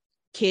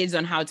kids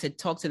on how to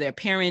talk to their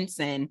parents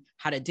and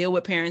how to deal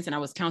with parents. And I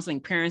was counseling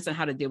parents on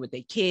how to deal with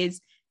their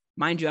kids.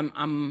 Mind you,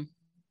 I'm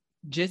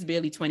just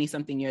barely 20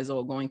 something years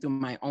old, going through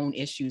my own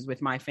issues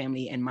with my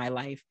family and my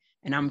life.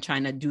 And I'm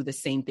trying to do the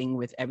same thing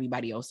with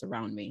everybody else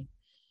around me.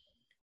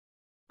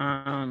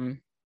 Wow.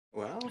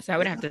 So I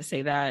would have to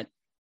say that.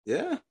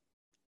 Yeah.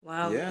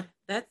 Wow. Yeah.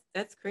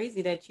 That's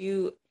crazy that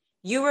you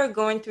were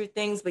going through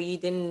things, but you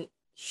didn't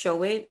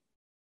show it.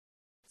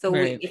 So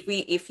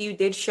if you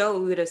did show,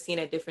 we would have seen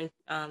a different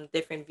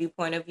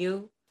viewpoint of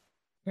you,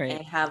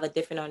 and have a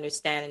different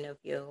understanding of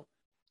you.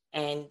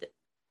 And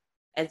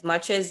as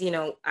much as,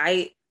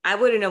 I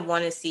wouldn't have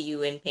wanted to see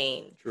you in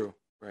pain. True.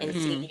 Right. And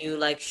see you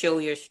like show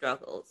your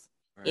struggles,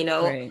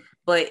 Right.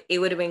 But it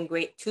would have been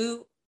great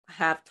to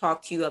have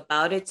talked to you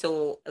about it,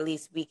 so at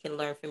least we can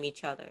learn from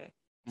each other.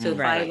 So if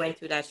I went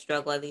through that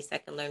struggle, at least I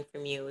can learn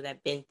from you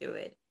that been through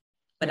it.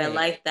 But I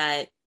like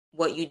that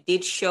what you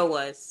did show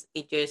us,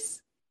 it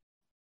just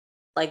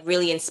like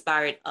really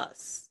inspired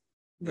us.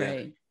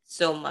 Right.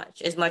 So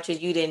much. As much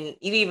as you didn't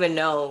even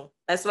know.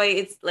 That's why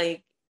it's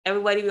like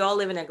everybody, we all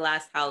live in a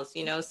glass house,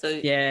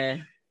 so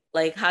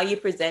like how you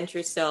present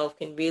yourself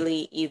can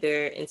really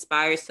either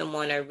inspire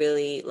someone or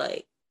really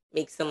like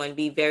make someone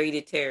be very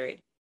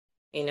deterred,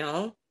 you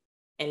know?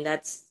 And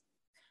that's,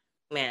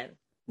 man.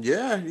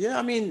 Yeah.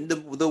 I mean,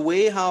 the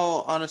way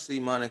how honestly,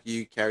 Monica,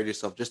 you carried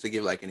yourself. Just to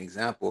give like an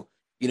example,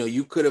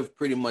 you could have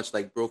pretty much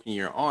like broken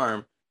your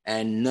arm,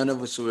 and none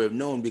of us would have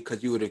known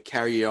because you would have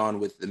carried on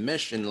with the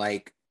mission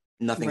like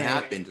nothing Right.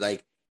 happened.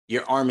 Like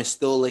your arm is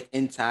still like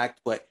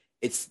intact, but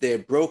it's they're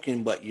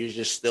broken, but you're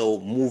just still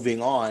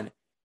moving on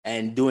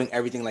and doing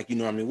everything like you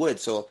normally would.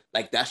 So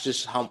like that's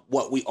just how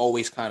what we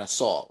always kind of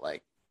saw.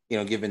 Like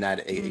given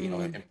that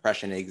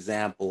impression,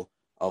 example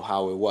of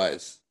how it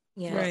was.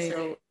 Yeah. Right.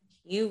 So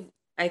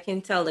I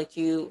can tell that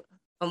you,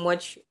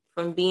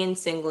 from being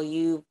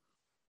single,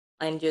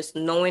 and just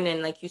knowing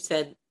and like you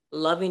said,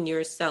 loving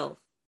yourself,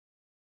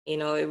 it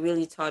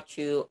really taught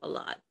you a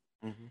lot.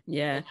 Mm-hmm.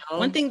 Yeah. You know?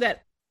 One thing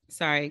that,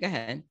 sorry, go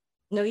ahead.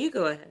 No, you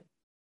go ahead.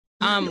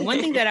 One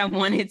thing that I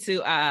wanted to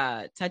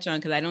touch on,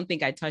 because I don't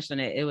think I touched on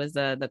it, it was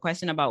the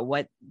question about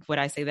what would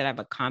I say that I've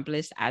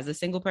accomplished as a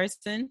single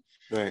person.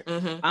 Right.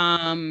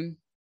 Mm-hmm.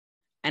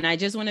 And I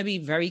just want to be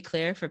very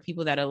clear for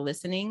people that are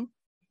listening.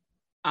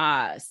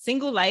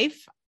 Single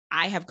life,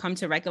 I have come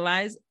to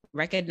recognize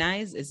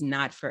is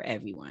not for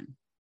everyone.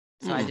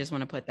 So I just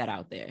want to put that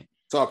out there.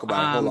 Talk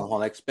about it. Hold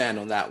on. Expand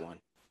on that one.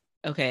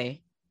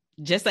 Okay.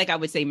 Just like I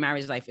would say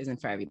marriage life isn't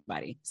for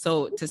everybody.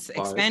 So to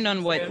expand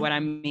on what I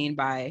mean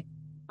by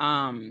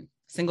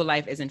single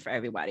life isn't for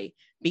everybody,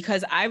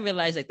 because I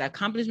realized like the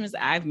accomplishments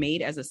I've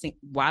made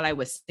while I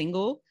was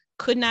single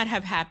could not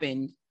have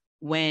happened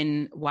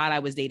while I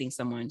was dating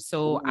someone.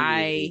 So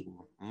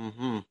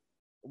Ooh.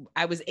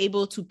 I was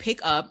able to pick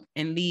up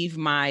and leave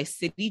my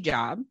city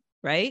job,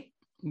 right?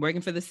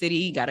 Working for the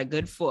city, got a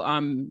good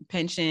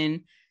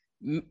pension.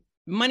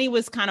 Money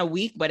was kind of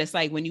weak, but it's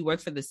like when you work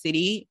for the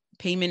city,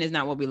 payment is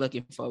not what we're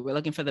looking for. We're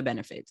looking for the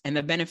benefits, and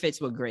the benefits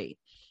were great.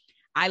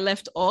 I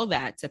left all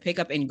that to pick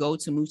up and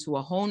move to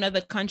a whole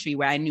nother country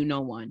where I knew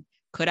no one.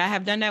 Could I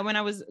have done that when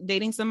I was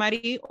dating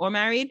somebody or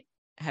married?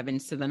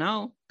 Heavens to the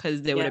no,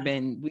 because we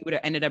would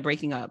have ended up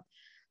breaking up.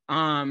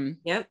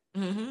 Yep.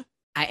 Mm-hmm.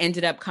 I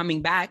ended up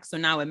coming back. So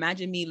now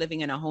imagine me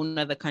living in a whole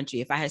nother country.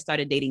 If I had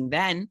started dating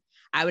then,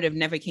 I would have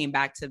never came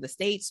back to the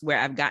States where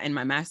I've gotten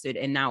my master's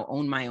and now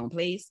own my own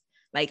place.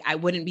 Like I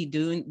wouldn't be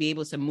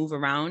able to move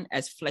around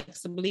as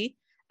flexibly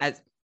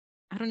as,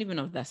 I don't even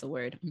know if that's a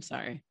word. I'm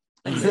sorry.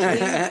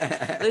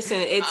 Listen,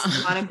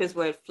 it's Monica's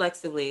word,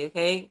 flexibly,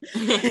 okay?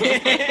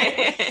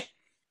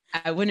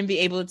 I wouldn't be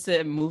able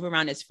to move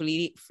around as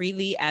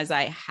freely as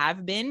I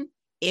have been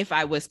if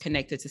I was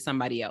connected to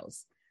somebody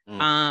else.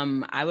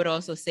 I would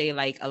also say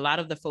like a lot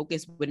of the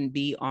focus wouldn't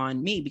be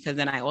on me, because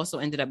then I also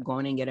ended up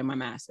going and getting my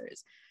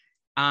master's.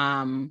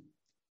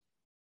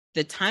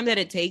 The time that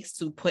it takes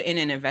to put in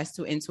and invest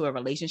into a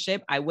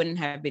relationship, I wouldn't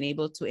have been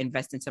able to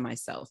invest into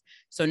myself.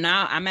 So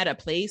now I'm at a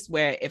place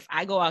where if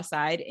I go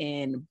outside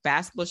in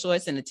basketball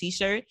shorts and a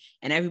t-shirt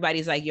and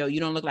everybody's like, yo, you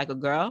don't look like a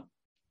girl,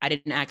 I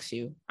didn't ask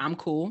you. I'm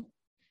cool.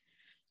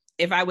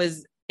 If I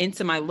was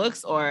into my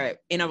looks or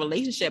in a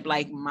relationship,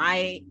 like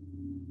my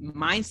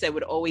mindset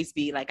would always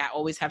be like, I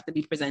always have to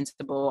be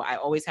presentable. I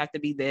always have to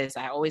be this.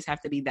 I always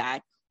have to be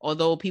that.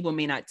 Although people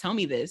may not tell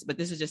me this, but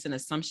this is just an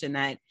assumption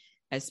that,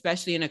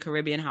 especially in a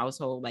Caribbean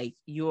household, like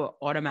you're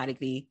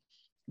automatically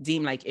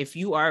deemed like if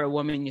you are a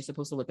woman, you're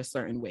supposed to look a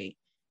certain way.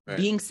 Right.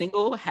 Being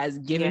single has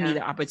given me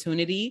the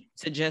opportunity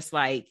to just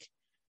like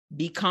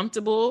be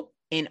comfortable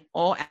in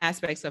all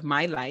aspects of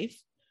my life,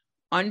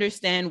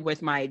 understand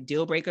what my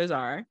deal breakers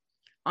are,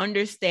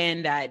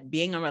 understand that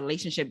being in a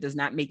relationship does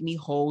not make me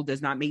whole,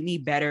 does not make me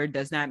better,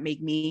 does not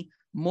make me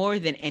more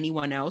than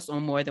anyone else or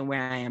more than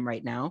where I am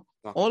right now.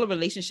 Okay. All a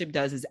relationship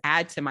does is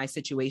add to my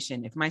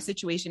situation. If my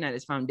situation at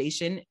its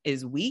foundation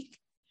is weak,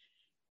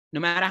 no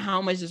matter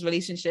how much this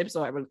relationships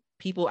or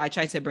people I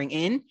try to bring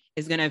in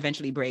is going to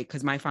eventually break,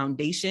 because my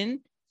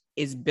foundation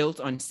is built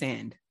on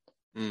sand.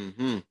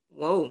 Mm-hmm.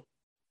 Whoa.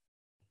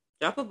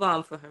 Drop a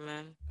bomb for her,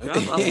 man.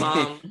 Drop a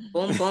bomb.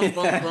 Boom, boom,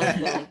 boom,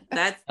 boom, boom.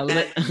 That's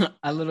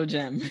a little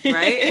gem.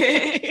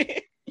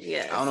 Right?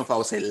 Yeah. I don't know if I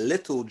would say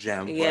little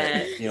gem,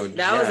 yeah. But,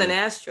 that was an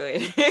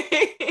asteroid.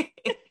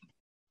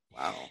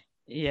 Wow.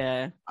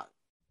 Yeah.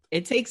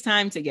 It takes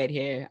time to get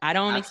here. I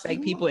don't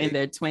expect people in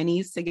their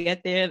 20s to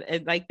get there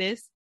like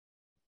this.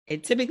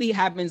 It typically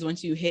happens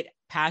once you hit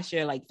past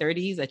your like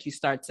 30s that you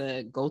start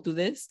to go through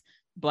this.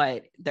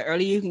 But the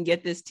earlier you can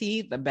get this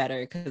tea, the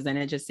better, because then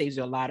it just saves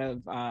you a lot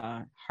of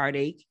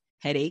heartache,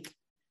 headache,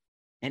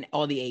 and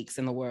all the aches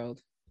in the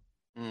world.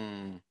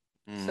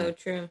 So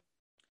true.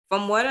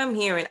 From what I'm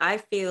hearing, I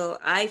feel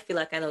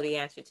like I know the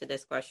answer to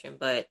this question,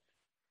 but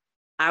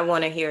I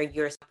want to hear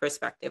your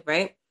perspective,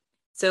 right?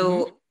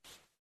 So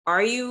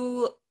are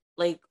you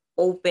like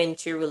open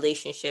to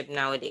relationship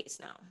nowadays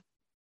now?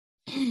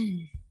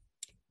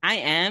 I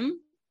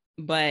am,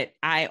 but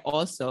I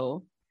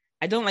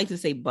don't like to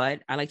say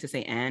but, I like to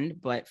say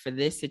but for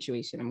this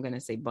situation, I'm going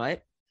to say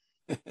but.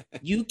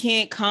 You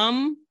can't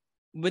come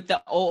with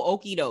the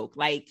old okie doke.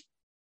 Like,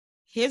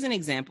 here's an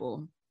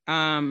example.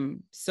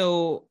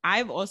 So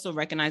I've also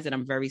recognized that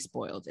I'm very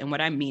spoiled. And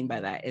what I mean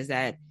by that is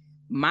that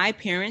my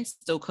parents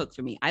still cook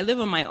for me. I live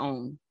on my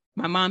own.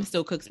 My mom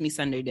still cooks me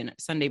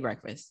Sunday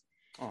breakfast.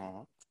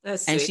 Aww.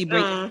 That's and sweet. she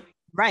brings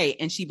right,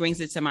 and she brings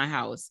it to my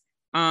house.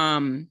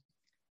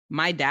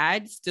 My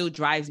dad still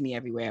drives me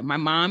everywhere. My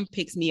mom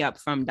picks me up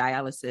from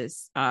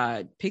dialysis,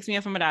 and takes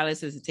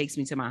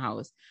me to my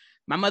house.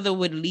 My mother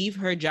would leave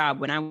her job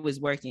when I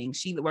was working.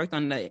 She worked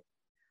on the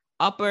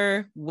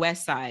Upper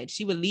West Side.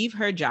 She would leave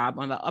her job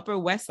on the Upper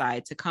West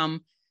Side to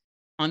come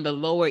on the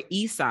Lower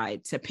East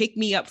Side to pick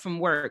me up from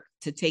work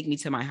to take me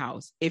to my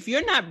house. If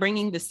you're not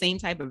bringing the same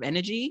type of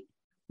energy,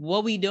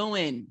 what we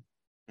doing?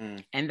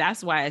 And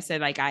that's why I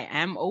said, like, I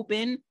am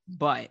open,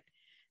 but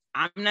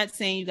I'm not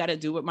saying you got to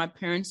do what my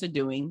parents are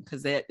doing,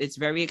 because it's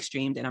very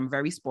extreme and I'm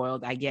very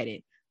spoiled. I get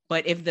it.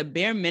 But if the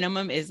bare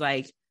minimum is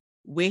like,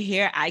 we're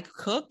here, I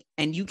cook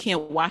and you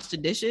can't wash the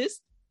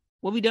dishes,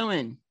 what we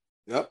doing?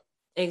 Yep.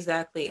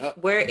 Exactly. Yep.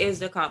 Where is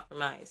the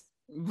compromise?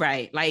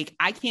 Right. Like,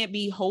 I can't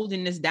be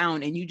holding this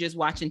down and you just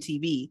watching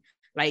TV.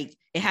 Like,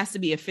 it has to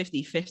be a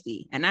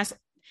 50-50. And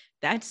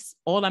that's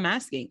all I'm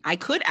asking. I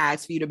could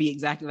ask for you to be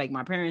exactly like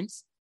my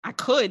parents. I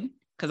could,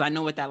 because I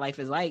know what that life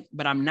is like,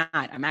 but I'm not.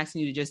 I'm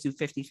asking you to just do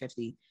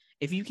 50-50.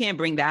 If you can't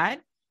bring that,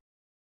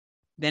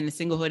 then the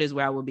singlehood is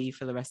where I will be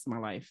for the rest of my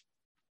life.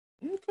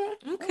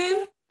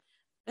 Okay.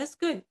 That's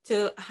good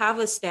to have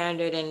a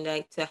standard, and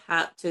like to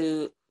have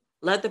to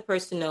let the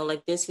person know,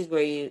 like, this is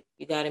where you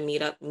got to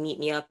meet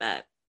me up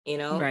at, you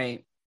know?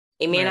 Right.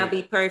 It may not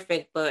be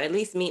perfect, but at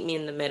least meet me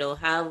in the middle.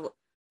 Have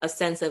a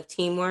sense of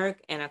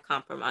teamwork and a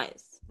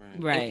compromise.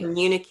 Right. And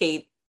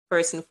communicate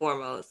first and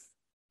foremost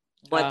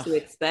what to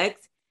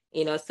expect,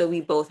 you know, so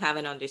we both have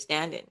an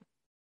understanding.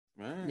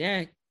 Right.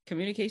 Yeah,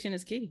 communication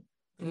is key.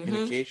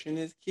 Communication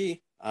is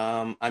key.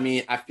 I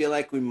mean, I feel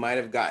like we might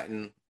have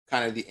gotten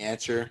kind of the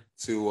answer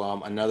to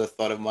another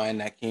thought of mine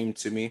that came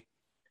to me.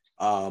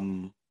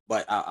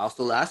 But I'll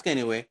still ask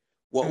anyway.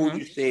 What would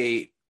you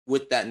say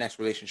with that next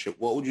relationship?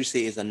 What would you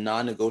say is a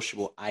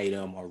non-negotiable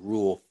item or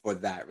rule for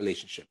that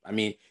relationship? I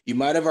mean, you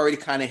might have already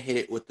kind of hit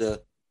it with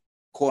the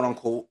quote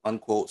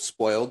unquote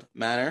spoiled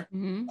manner,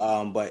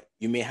 but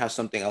you may have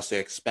something else to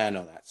expand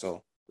on that.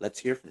 So let's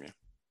hear from you.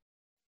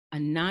 A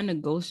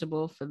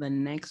non-negotiable for the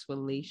next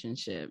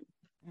relationship.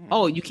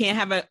 Oh, you can't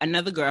have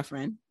another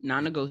girlfriend.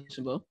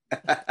 Non-negotiable.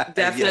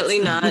 Definitely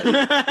not.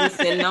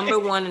 Listen, number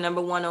one and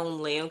number one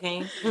only.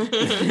 Okay.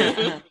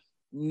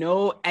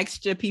 No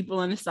extra people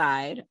on the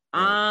side.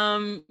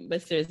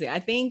 But seriously, I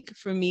think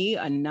for me,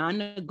 a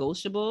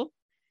non-negotiable,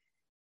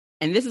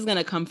 and this is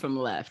gonna come from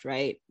left,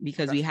 right?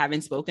 Because we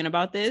haven't spoken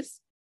about this.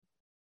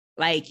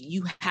 Like,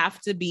 you have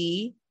to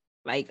be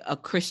like a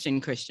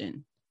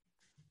Christian.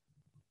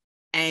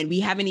 And we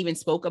haven't even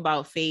spoke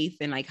about faith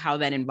and like how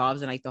that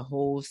involves in like the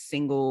whole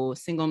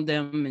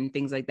singledom and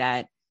things like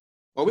that.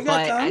 Well, we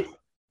got time.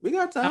 We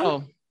got time.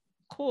 Oh,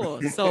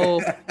 cool.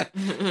 So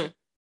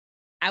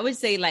I would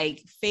say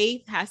like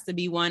faith has to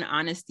be one,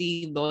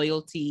 honesty,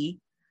 loyalty.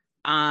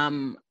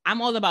 I'm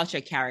all about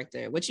your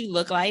character. What you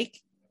look like,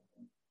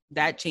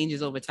 that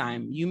changes over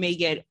time. You may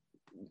get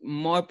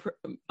more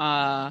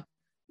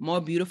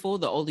beautiful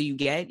the older you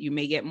get. You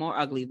may get more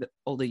ugly the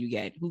older you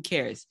get. Who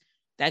cares?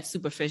 That's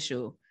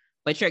superficial.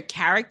 But your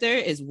character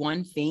is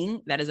one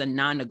thing that is a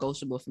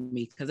non-negotiable for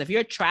me. Because if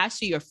you're trash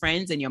to your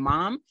friends and your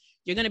mom,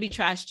 you're going to be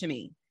trash to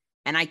me.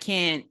 And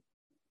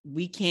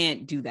we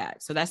can't do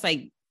that. So that's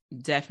like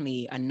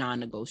definitely a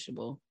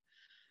non-negotiable.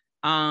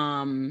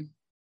 As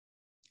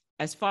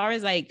far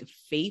as like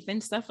faith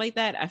and stuff like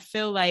that, I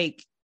feel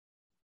like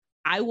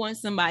I want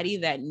somebody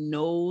that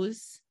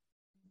knows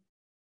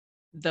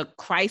the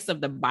Christ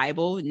of the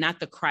Bible, not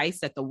the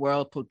Christ that the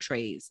world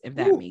portrays, if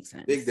that makes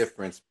sense. Big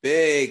difference.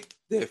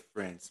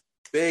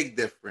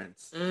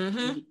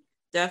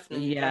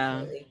 Definitely.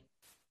 Yeah.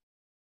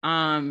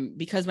 Definitely.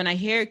 Because when I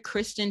hear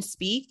Christians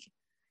speak,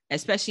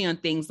 especially on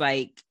things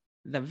like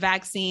the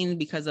vaccine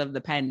because of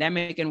the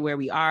pandemic and where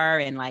we are,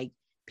 and like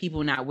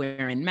people not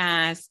wearing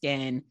masks,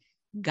 and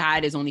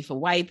God is only for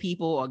white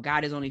people, or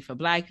God is only for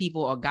Black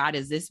people, or God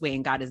is this way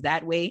and God is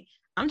that way.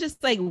 I'm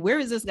just like, where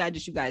is this God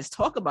that you guys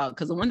talk about?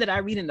 Because the one that I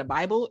read in the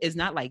Bible is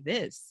not like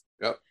this.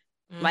 Yep.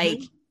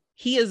 Like,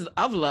 he is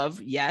of love,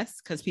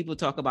 yes, because people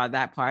talk about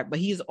that part, but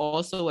he's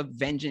also a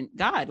vengeant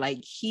God.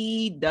 Like,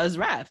 he does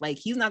wrath. Like,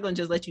 he's not going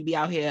to just let you be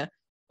out here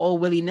all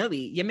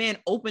willy-nilly. Your man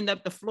opened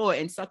up the floor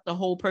and sucked the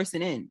whole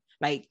person in.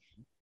 Like,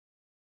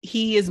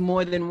 he is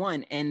more than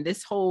one. And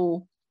this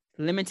whole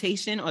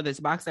limitation, or this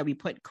box that we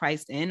put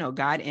Christ in or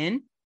God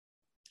in,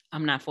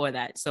 I'm not for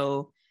that.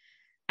 So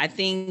I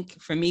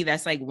think for me,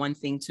 that's like one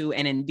thing too.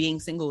 And in being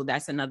single,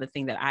 that's another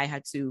thing that I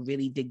had to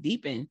really dig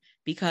deep in,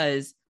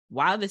 because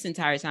while this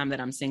entire time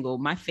that I'm single,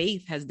 my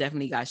faith has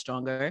definitely got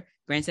stronger.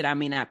 Granted, I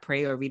may not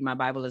pray or read my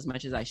Bible as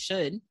much as I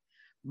should,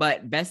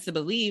 but best to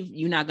believe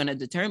you're not going to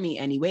deter me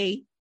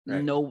anyway.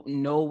 Right.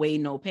 No way,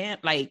 no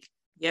pant. Like,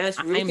 yes,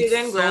 rooted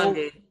and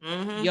grounded.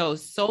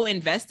 So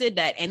invested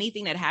that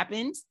anything that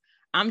happens,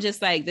 I'm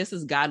just like, this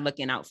is God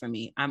looking out for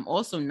me. I'm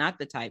also not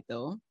the type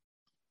though.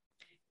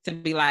 to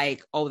be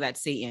like, oh,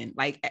 that's Satan.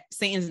 Like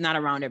Satan's not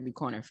around every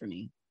corner for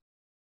me.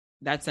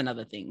 That's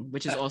another thing,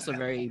 which is also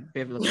very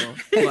biblical.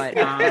 But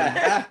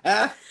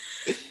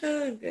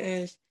oh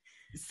gosh.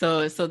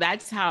 So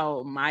that's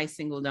how my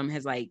singledom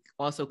has like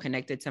also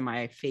connected to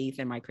my faith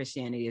and my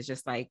Christianity. Is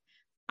just like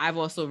I've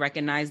also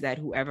recognized that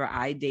whoever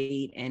I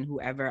date and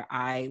whoever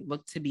I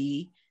look to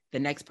be the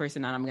next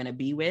person that I'm gonna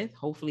be with,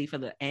 hopefully for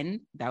the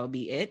end, that would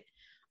be it.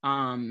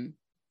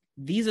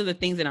 These are the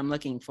things that I'm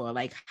looking for.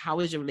 Like, how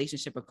is your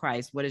relationship with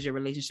Christ? What does your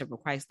relationship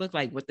with Christ look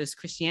like? What does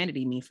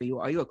Christianity mean for you?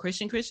 Are you a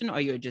Christian,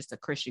 or you're just a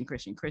Christian?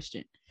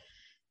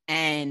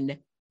 And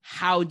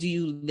how do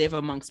you live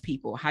amongst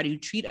people? How do you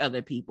treat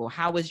other people?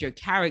 How is your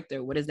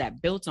character? What is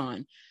that built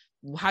on?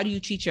 How do you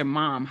treat your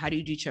mom? How do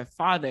you treat your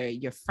father,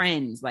 your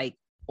friends? Like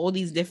all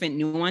these different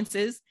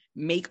nuances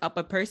make up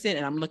a person.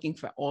 And I'm looking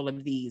for all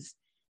of these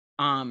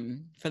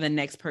for the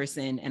next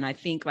person. And I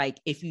think like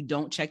if you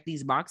don't check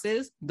these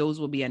boxes, those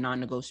will be a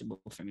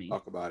non-negotiable for me.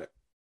 Talk about it.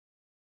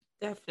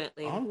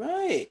 Definitely. All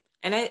right.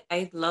 And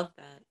I love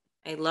that.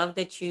 I love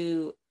that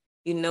you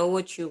know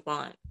what you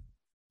want,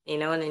 you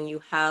know, and then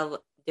you have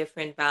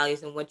different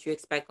values and what you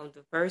expect of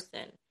the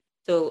person.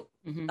 So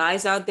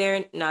guys out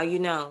there, now you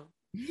know.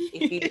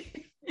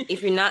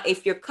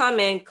 If you're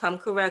coming, come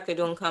correct or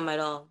don't come at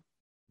all.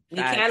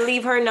 You can't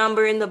leave her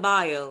number in the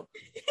bio,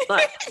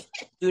 but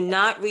do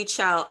not reach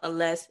out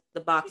unless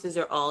the boxes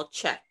are all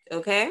checked,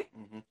 okay?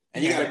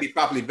 And you got to be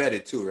properly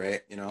vetted too,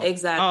 right? You know?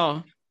 Exactly.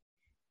 Oh,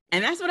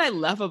 and that's what I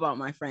love about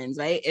my friends,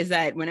 right? Is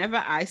that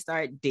whenever I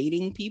start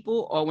dating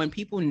people or when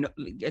people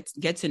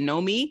get to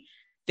know me,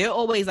 they're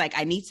always like,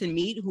 I need to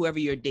meet whoever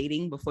you're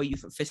dating before you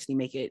officially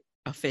make it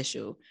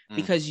official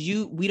because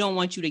we don't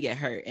want you to get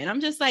hurt. And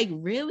I'm just like,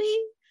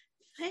 really?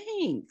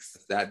 Thanks.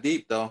 It's that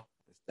deep though.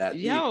 It's that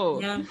deep.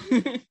 Yo. Yeah.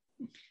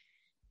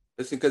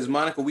 Listen, because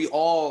Monica, we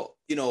all,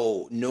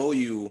 know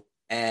you,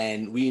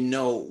 and we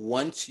know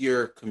once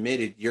you're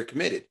committed,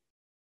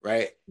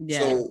 right? Yeah.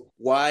 So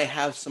why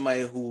have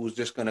somebody who's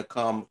just gonna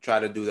come try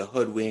to do the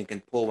hoodwink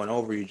and pull one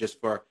over you just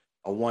for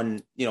a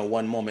one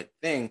moment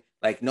thing?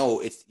 Like,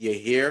 no, you're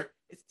here.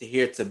 It's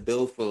here to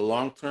build for the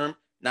long term,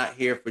 not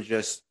here for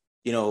just,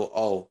 green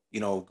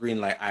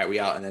light, all right, we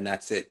out, and then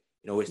that's it.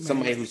 It's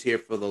somebody who's here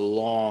for the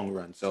long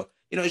run. So,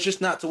 it's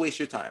just not to waste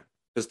your time,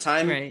 because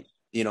time, right.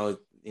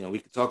 We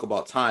could talk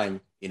about time,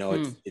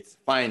 it's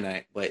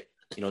finite, but,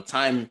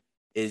 time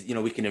is,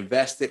 we can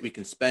invest it, we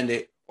can spend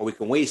it, or we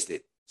can waste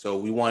it. So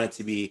we want it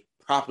to be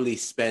properly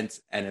spent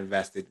and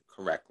invested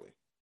correctly.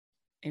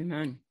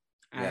 Amen.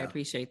 Yeah. I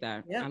appreciate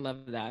that. Yeah. I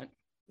love that.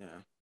 Yeah.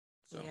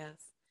 So. Yes.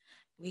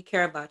 We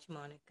care about you,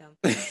 Monica.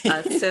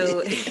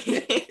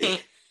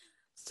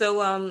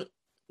 So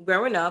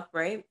growing up,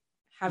 right?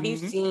 Have you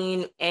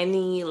seen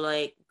any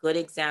like good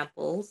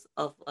examples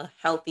of a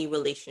healthy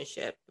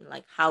relationship,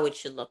 like how it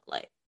should look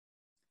like?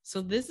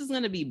 So this is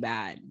going to be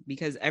bad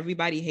because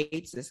everybody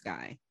hates this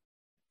guy.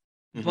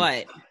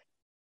 But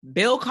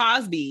Bill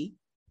Cosby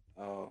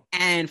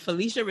and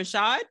Felicia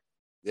Rashad.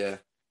 Yeah.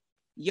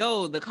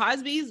 Yo, the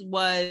Cosbys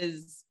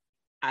was,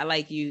 I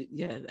like you.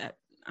 Yeah.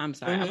 I'm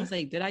sorry. I was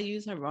like, did I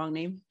use her wrong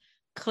name?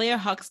 Claire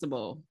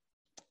Huxtable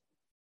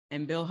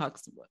and Bill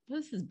Huxtable.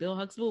 This is Bill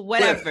Huxtable.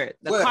 Whatever.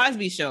 The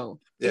Cosby Show.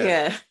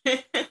 Yeah.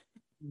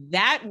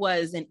 That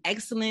was an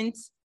excellent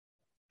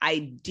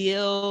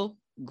ideal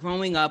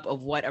growing up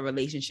of what a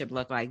relationship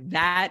looked like.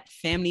 That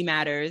Family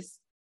Matters.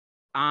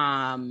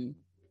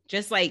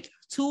 Just like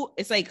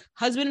it's like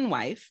husband and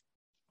wife,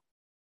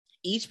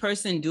 each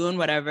person doing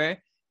whatever,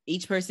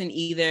 each person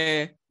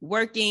either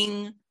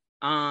working,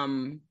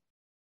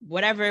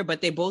 whatever,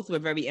 but they both were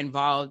very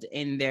involved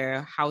in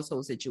their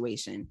household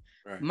situation.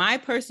 Right. My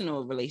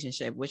personal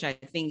relationship, which I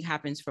think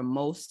happens for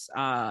most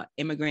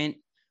immigrant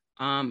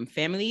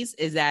families,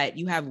 is that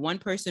you have one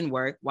person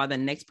work while the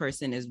next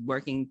person is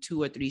working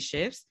 2 or 3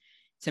 shifts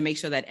to make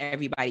sure that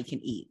everybody can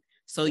eat.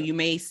 So you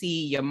may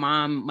see your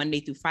mom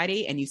Monday through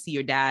Friday and you see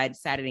your dad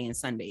Saturday and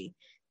Sunday.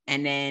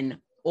 And then,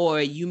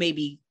 or you may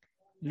be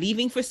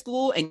leaving for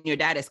school and your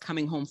dad is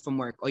coming home from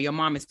work, or your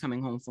mom is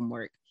coming home from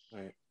work.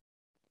 Right.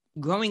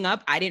 Growing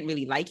up, I didn't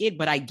really like it,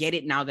 but I get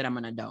it now that I'm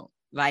an adult.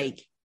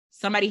 Like,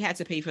 somebody had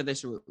to pay for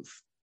this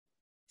roof.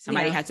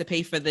 Somebody had to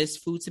pay for this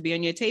food to be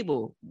on your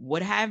table.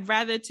 Would have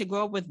rather to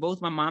grow up with both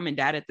my mom and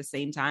dad at the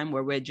same time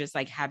where we're just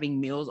like having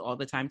meals all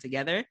the time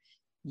together?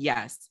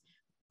 Yes.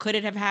 Could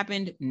it have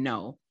happened?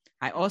 No.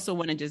 I also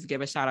want to just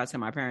give a shout out to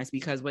my parents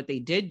because what they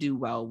did do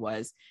well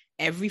was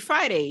every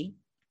Friday,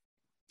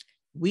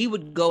 we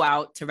would go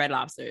out to Red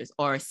Lobsters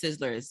or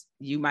Sizzlers.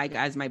 You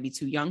guys might be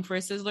too young for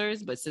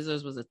Sizzlers, but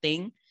Sizzlers was a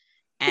thing.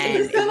 And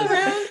is it still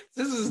around?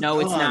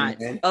 It's not.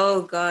 Man.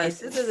 Oh gosh,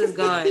 Sizzlers is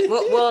gone.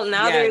 Well,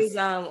 now there's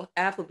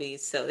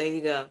Applebee's, so there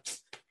you go.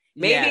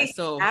 Maybe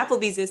so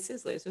Applebee's is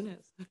Sizzlers. Who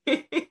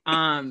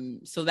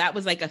knows? So that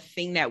was like a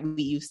thing that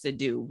we used to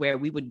do where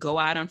we would go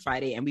out on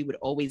Friday and we would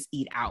always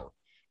eat out.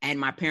 And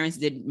my parents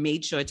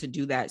made sure to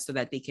do that so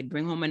that they could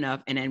bring home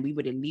enough. And then we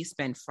would at least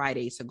spend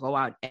Fridays to go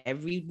out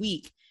every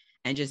week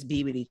and just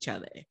be with each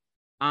other.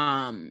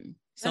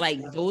 So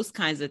like those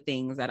kinds of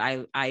things that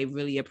I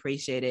really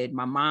appreciated.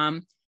 My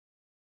mom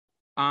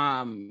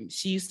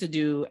she used to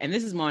do, and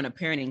this is more on a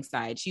parenting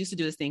side, she used to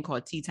do this thing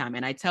called tea time.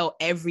 And I tell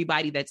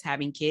everybody that's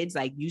having kids,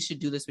 like, you should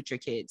do this with your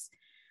kids.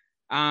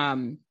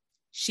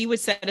 She would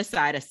set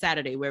aside a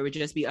Saturday where it would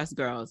just be us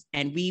girls,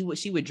 and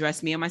she would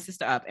dress me and my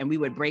sister up, and we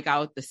would break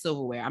out the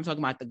silverware. I'm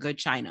talking about the good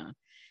china,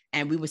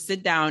 and we would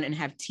sit down and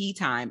have tea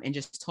time and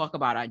just talk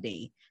about our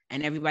day.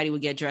 And everybody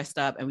would get dressed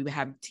up, and we would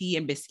have tea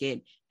and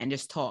biscuit and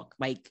just talk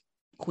like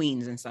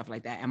queens and stuff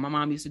like that. And my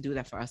mom used to do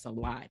that for us a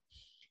lot.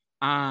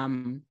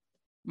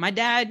 My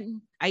dad,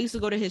 I used to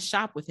go to his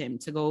shop with him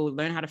to go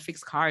learn how to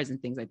fix cars and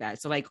things like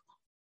that. So like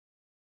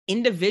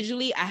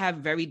individually, I have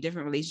very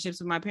different relationships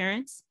with my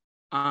parents.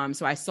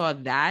 So I saw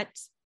that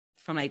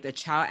from like the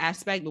child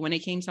aspect, but when it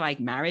came to like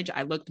marriage,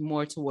 I looked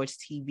more towards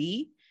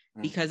TV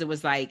because it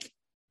was like,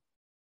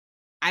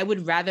 I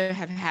would rather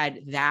have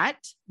had that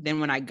than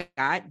when I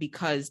got,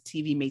 because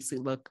TV makes it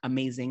look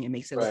amazing. It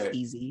makes it look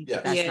easy,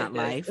 but that's not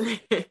life.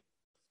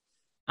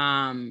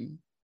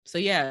 So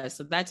yeah,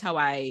 so that's how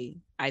I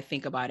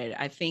think about it.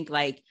 I think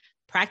like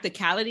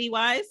practicality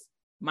wise,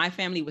 my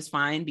family was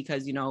fine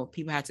because, you know,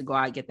 people had to go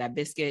out, get that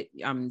biscuit,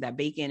 that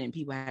bacon, and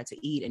people had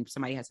to eat, and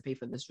somebody had to pay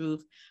for this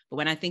roof. But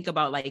when I think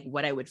about like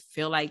what I would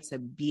feel like to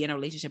be in a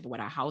relationship or what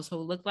our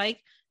household looked like,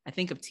 I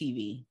think of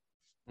TV.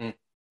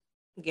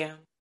 Yeah,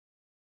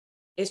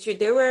 it's true.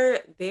 There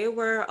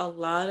were a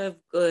lot of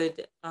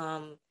good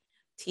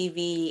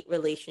TV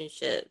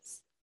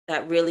relationships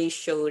that really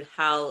showed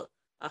how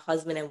a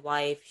husband and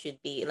wife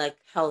should be like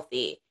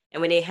healthy,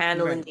 and when they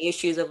handling the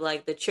issues of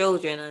like the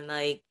children and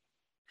like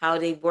how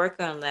they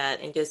work on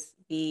that and just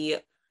be,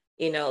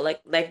 you know,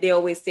 like they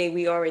always say,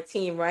 we are a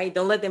team, right?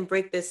 Don't let them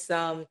break this,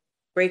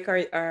 break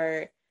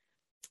our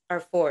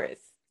force.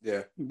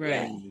 Yeah.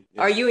 Right.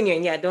 Our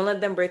union. Yeah. Don't let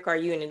them break our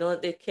union. Don't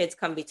let the kids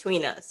come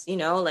between us, you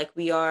know, like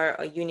we are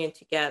a union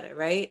together.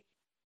 Right.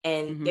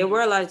 And there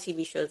were a lot of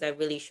TV shows that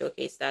really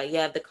showcased that.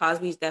 Yeah. The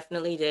Cosby's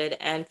definitely did.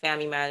 And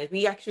Family Matters.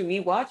 We actually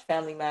rewatched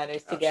Family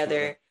Matters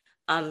together.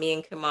 Me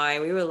and Kamar.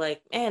 And we were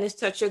like, man, it's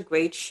such a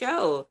great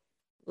show.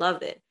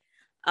 Loved it.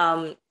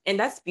 And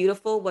that's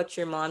beautiful what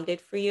your mom did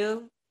for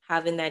you,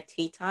 having that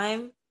tea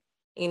time,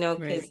 you know,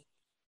 because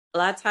a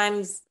lot of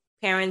times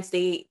parents,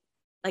 they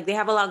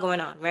have a lot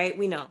going on, right?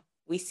 We know,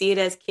 we see it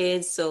as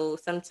kids. So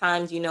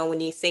sometimes, you know, when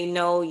they say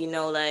no, you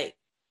know, like,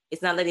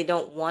 it's not that they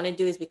don't want to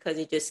do, it's because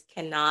they just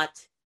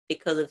cannot,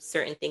 because of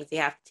certain things they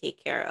have to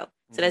take care of.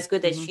 So that's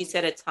good that she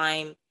set a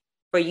time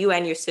for you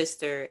and your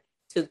sister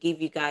to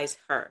give you guys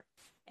her,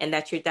 and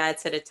that your dad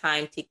set a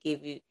time to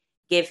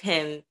give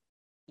him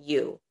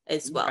you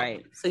as well,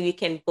 so you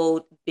can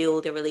both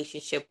build a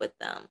relationship with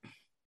them,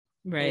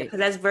 right? Because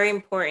that's very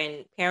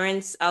important.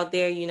 Parents out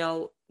there, you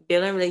know,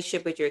 building a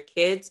relationship with your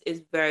kids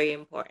is very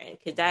important,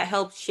 because that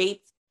helps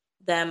shape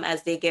them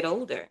as they get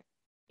older,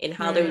 and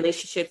how the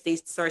relationships they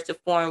start to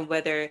form,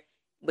 whether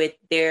with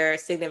their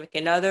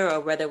significant other or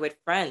whether with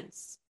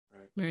friends,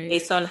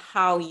 based on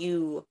how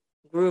you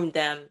groom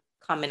them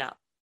coming up.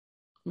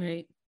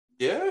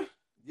 Yeah,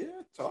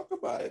 talk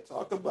about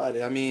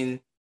it. I mean,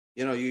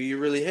 you know, you're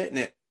really hitting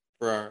it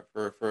for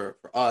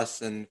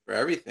us and for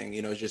everything.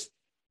 You know,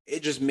 it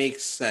just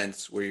makes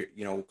sense where you're,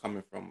 you know,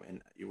 coming from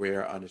and where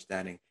you're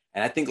understanding.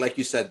 And I think, like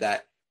you said,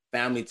 that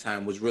family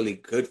time was really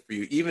good for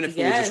you, even if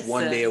it was just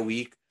one day a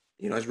week.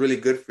 You know, it's really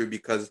good for you,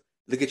 because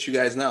look at you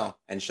guys now.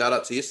 And shout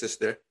out to your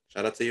sister,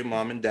 shout out to your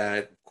mom and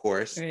dad, of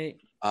course.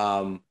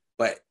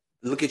 But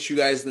look at you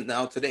guys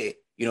now today.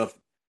 You know,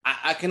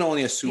 I can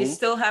only assume you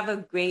still have a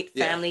great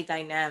family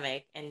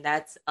dynamic, and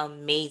that's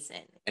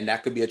amazing. And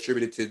that could be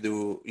attributed to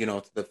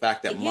the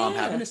fact that mom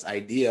having this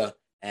idea,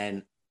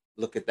 and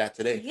look at that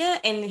today. Yeah,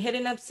 and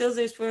hitting up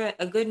Sizzlers for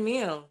a good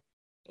meal.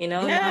 You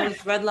know, now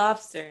it's Red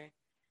Lobster,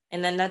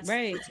 and then that's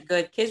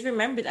good. Kids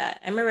remember that.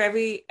 I remember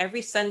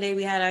every Sunday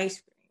we had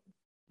ice cream,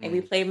 and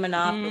we played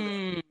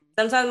Monopoly.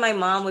 Sometimes my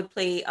mom would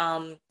play.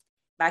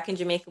 Back in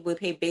Jamaica, we'd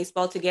play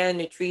baseball together in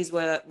the trees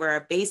where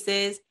our base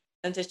is.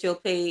 Sometimes she'll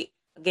play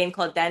a game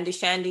called Dandy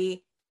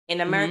Shandy.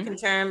 In American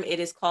term,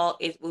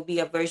 it will be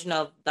a version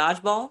of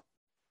dodgeball.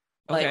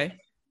 Like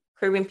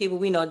Caribbean people,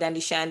 we know Dandy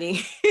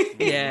Shandy.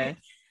 And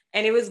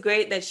it was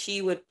great that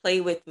she would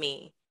play with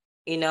me,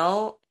 you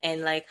know,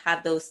 and like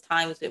have those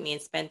times with me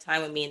and spend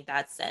time with me in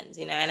that sense,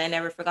 you know, and I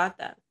never forgot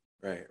that.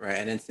 Right.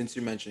 And then since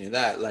you're mentioning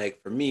that,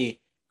 like for me,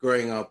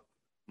 growing up,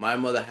 my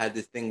mother had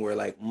this thing where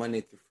like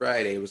Monday through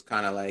Friday was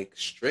kind of like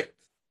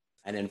strict,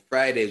 and then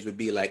Fridays would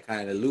be like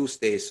kind of the loose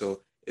days.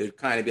 So it would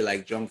kind of be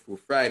like junk food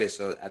Friday.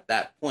 So at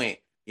that point,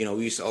 you know,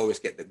 we used to always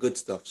get the good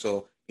stuff.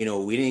 So, you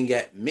know, we didn't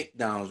get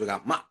McDonald's, we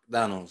got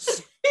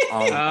McDonald's.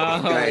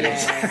 Right,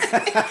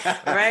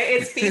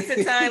 it's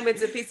pizza time.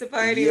 It's a pizza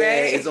party,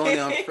 right? It's only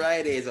on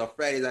Fridays. On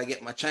Fridays, I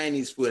get my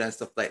Chinese food and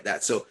stuff like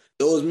that. So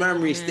those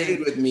memories stayed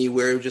with me,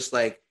 where it was just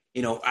like,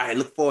 you know, I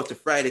look forward to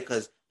Friday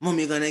because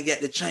Mommy gonna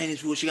get the Chinese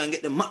food. She gonna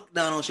get the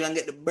McDonald's. She gonna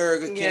get the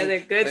Burger King. Yeah, the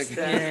good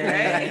stuff,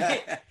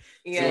 right?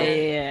 So,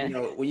 you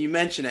know, when you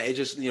mention it, it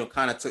just, you know,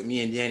 kind of took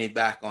me and Danny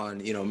back on,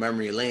 you know,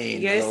 memory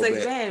lane. Yeah, it's like,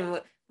 man,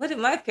 what did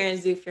my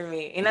parents do for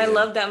me? And I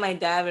love that my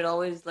dad would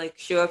always like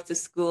show up to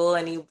school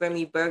and he'd bring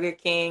me Burger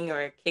King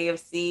or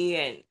KFC,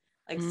 and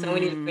like so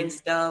many different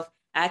stuff.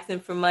 Asking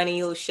for money,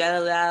 he'll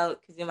shell it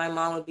out because my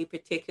mom would be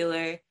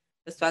particular.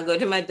 That's why I go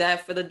to my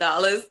dad for the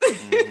dollars.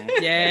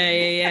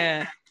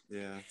 Yeah. And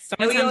we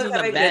Sometimes always it's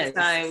have the a best.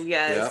 good time.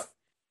 Yes. Yeah.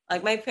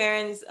 Like my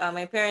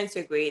parents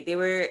are great. They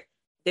were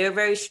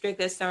very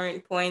strict at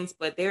certain points,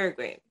 but they were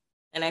great,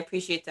 and I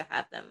appreciate to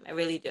have them. I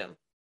really do.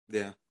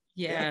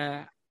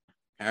 Yeah.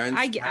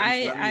 Parents,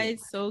 I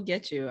so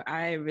get you.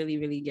 I really,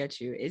 really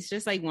get you. It's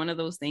just like one of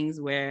those things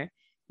where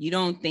you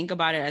don't think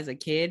about it as a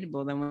kid,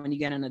 but then when you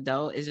get an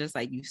adult, it's just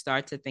like you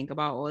start to think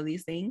about all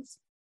these things.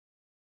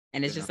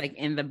 And it's just like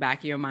in the back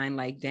of your mind,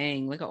 like,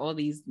 dang, look at all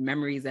these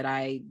memories that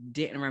I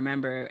didn't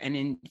remember. And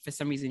then for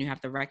some reason you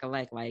have to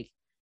recollect, like,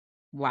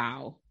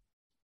 wow.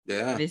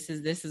 Yeah. This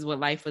is what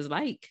life was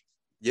like.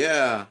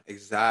 Yeah,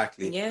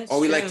 exactly. Yeah, or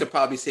we like to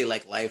probably say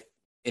like life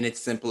in its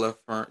simpler,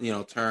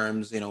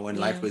 terms, when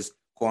life was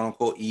quote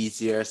unquote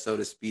easier, so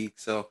to speak.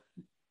 So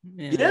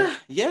yeah,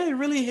 it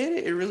really hit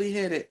it. It really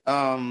hit it.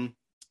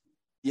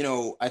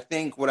 I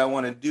think what I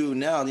want to do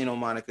now,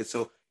 Monica,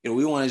 so,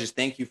 we want to just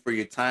thank you for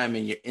your time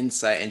and your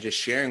insight and just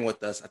sharing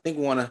with us. I think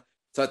we want to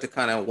start to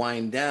kind of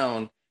wind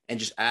down and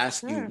just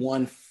ask you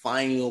one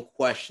final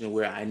question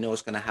where I know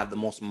it's going to have the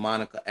most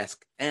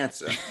Monica-esque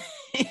answer.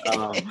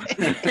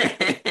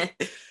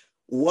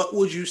 What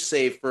would you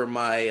say for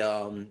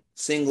my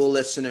single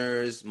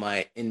listeners,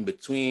 my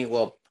in-between?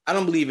 Well, I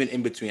don't believe in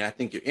in-between. I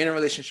think you're in a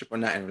relationship or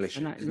not in a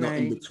relationship. There's no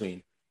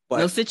in-between. But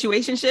no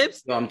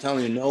situationships? No, I'm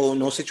telling you, no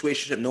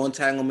situationship, no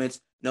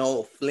entanglements,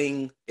 no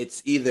fling.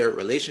 It's either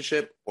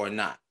relationship or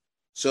not.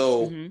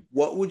 So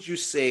what would you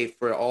say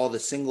for all the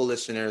single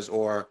listeners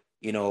or,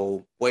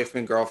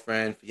 boyfriend,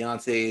 girlfriend,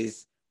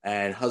 fiancés,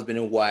 and husband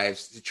and wife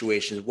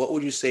situations? What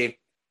would you say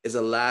is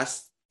the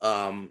last,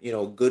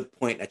 good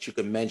point that you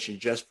could mention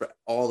just for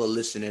all the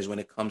listeners when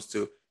it comes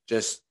to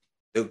just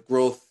the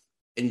growth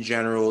in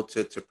general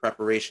to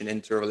preparation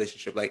into a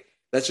relationship? Like,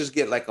 let's just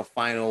get like a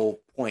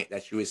final point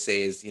that you would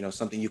say is,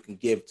 something you can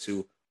give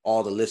to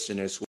all the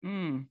listeners.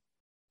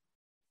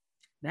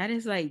 That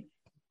is like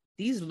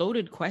these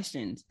loaded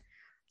questions.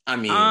 I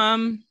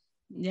mean,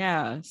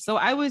 yeah. So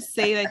I would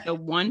say like the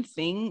one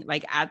thing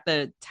like at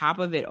the top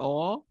of it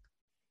all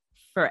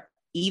for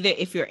either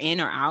if you're in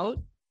or out,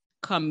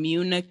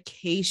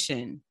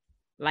 communication.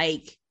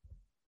 Like,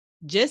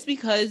 just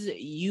because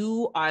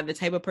you are the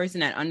type of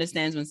person that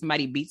understands when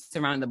somebody beats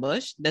around the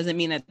bush doesn't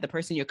mean that the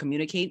person you're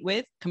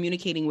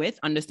communicating with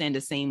understand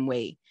the same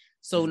way.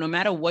 So no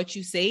matter what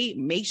you say,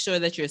 make sure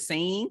that you're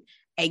saying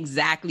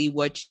exactly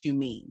what you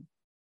mean.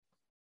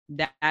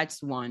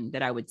 That's one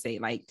that I would say,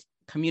 like,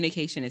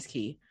 communication is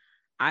key.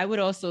 I would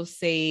also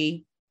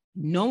say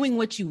knowing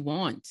what you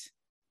want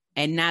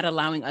and not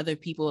allowing other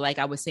people, like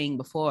I was saying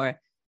before,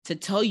 to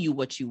tell you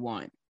what you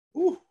want.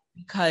 Ooh.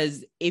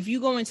 Because if you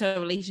go into a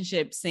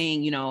relationship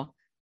saying,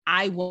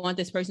 I want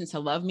this person to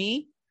love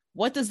me,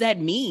 what does that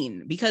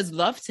mean? Because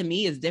love to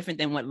me is different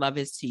than what love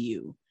is to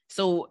you.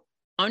 So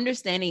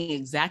understanding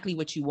exactly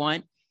what you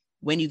want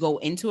when you go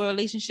into a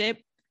relationship,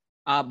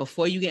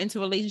 before you get into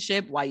a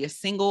relationship, while you're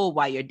single,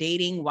 while you're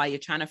dating, while you're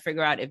trying to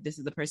figure out if this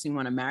is the person you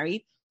want to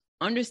marry,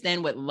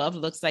 understand what love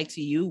looks like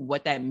to you,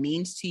 what that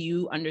means to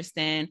you,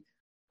 understand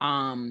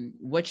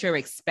what you're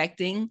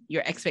expecting,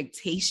 your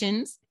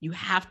expectations. You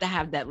have to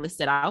have that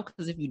listed out,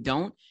 because if you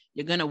don't,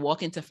 you're going to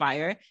walk into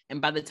fire.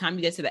 And by the time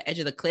you get to the edge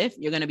of the cliff,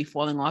 you're going to be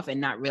falling off and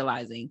not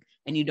realizing.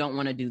 And you don't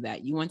want to do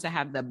that. You want to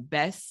have the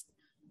best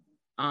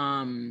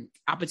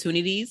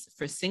opportunities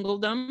for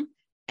singledom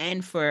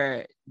and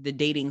for the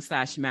dating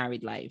 /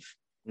 married life.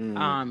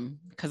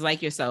 Because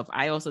like yourself,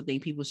 I also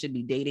think people should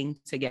be dating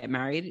to get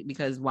married,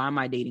 because why am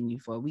I dating you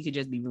for? We could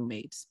just be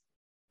roommates.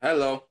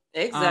 Hello.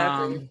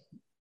 Exactly.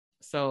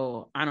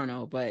 So I don't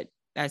know, but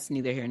that's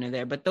neither here nor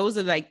there. But those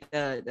are like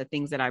the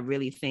things that I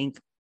really think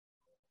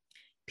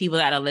people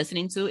that are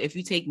listening to, if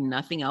you take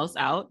nothing else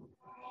out,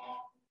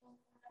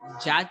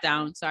 jot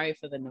down, sorry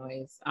for the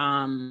noise,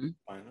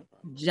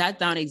 jot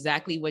down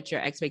exactly what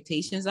your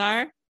expectations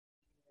are,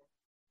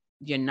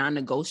 your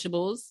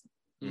non-negotiables,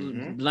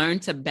 learn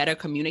to better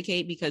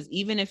communicate, because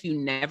even if you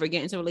never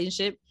get into a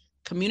relationship,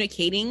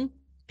 communicating,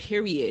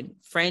 period,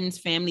 friends,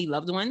 family,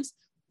 loved ones,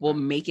 will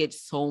make it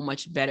so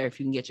much better if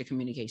you can get your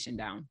communication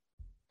down.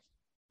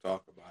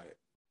 Talk about it.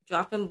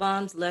 Dropping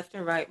bombs left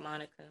and right,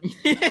 Monica.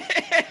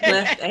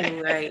 Left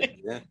and right.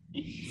 Yeah.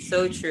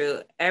 So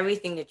true.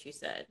 Everything that you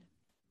said.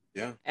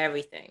 Yeah.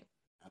 Everything.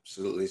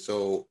 Absolutely.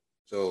 So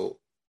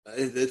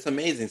it's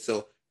amazing.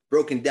 So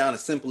broken down in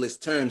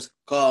simplest terms,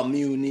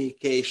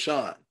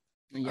 communication.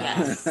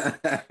 Yes.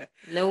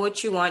 Know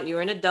what you want. You're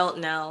an adult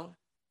now.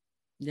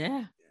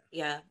 Yeah.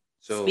 Yeah.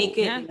 So speak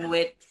it, know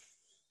it,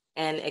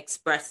 and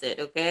express it.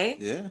 Okay.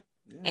 Yeah.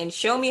 And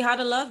show me how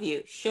to love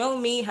you. Show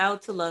me how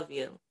to love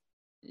you.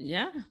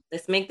 Yeah.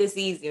 Let's make this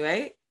easy,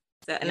 right?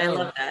 So, and I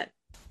love that.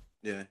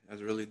 Yeah,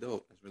 that's really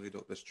dope.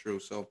 That's true.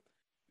 So,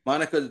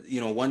 Monica,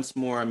 once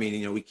more, I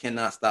mean, we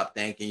cannot stop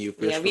thanking you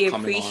for coming on. We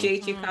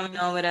appreciate you coming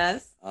on with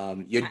us.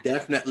 You're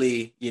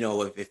definitely,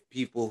 if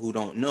people who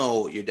don't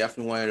know, you're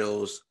definitely one of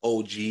those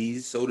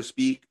OGs, so to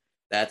speak,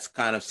 that's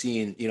kind of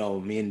seeing, you know,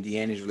 me and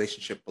Deanna's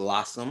relationship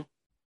blossom.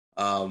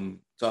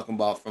 Talking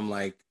about from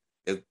like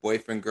the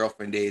boyfriend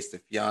girlfriend days to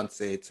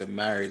fiance to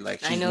married.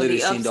 Like I she's know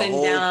literally the seen ups the and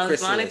whole downs.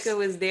 chrysalis. Monica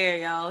was there,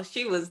 y'all.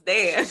 She was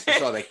there. She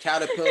saw the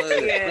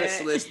caterpillar, the Yeah.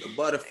 chrysalis, the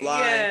butterfly.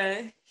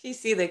 Yeah. She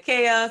see the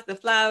chaos, the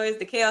flowers,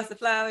 the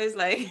flowers,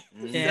 like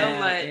so much.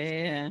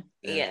 Yeah.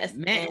 Yes.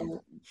 Man. And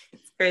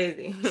it's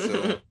crazy.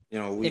 So, you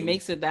know, it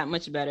makes it that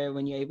much better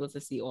when you're able to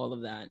see all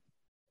of that.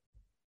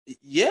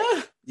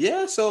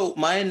 Yeah. So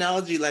my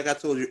analogy, like I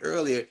told you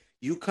earlier,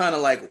 you kind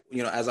of like,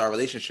 you know, as our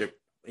relationship,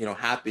 you know,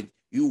 happened,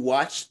 you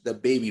watched the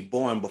baby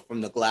born, but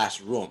from the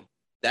glass room.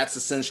 That's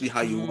essentially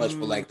how you watch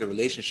for like the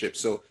relationship.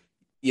 So,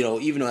 you know,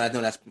 even though I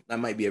know that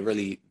might be a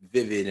really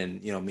vivid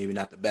and, you know, maybe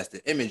not the best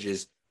of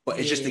images, but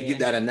it's just to give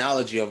that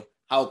analogy of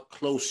how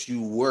close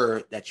you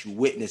were, that you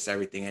witnessed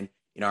everything. And,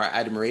 you know, our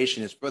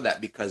admiration is for that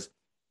because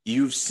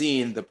you've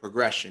seen the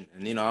progression.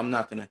 And, you know, I'm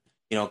not going to,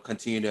 you know,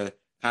 continue to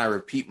kind of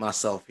repeat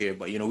myself here,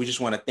 but, you know, we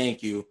just want to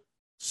thank you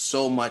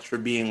so much for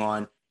being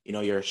on. You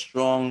know, you're a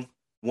strong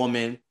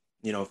woman,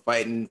 you know,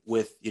 fighting,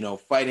 you know,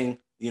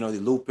 the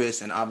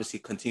lupus, and obviously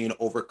continue to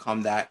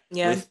overcome that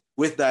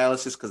with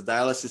dialysis, because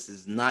dialysis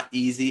is not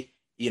easy.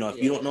 You know,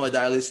 if you don't know what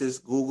dialysis is,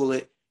 Google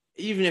it.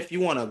 Even if you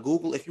want to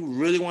Google, if you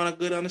really want a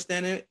good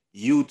understanding of it,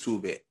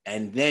 YouTube it,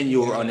 and then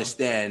you'll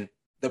understand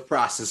the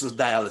process of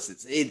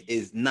dialysis. It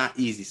is not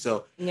easy.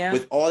 So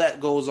with all that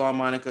goes on,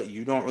 Monica,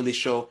 you don't really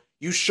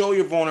you show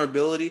your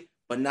vulnerability,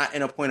 but not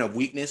in a point of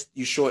weakness.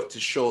 You show it to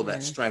show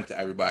that strength to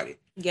everybody.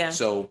 Yeah.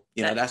 So,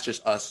 you know, that's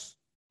just us,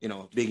 you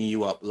know, bigging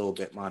you up a little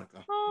bit,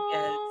 Monica.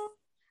 Yes.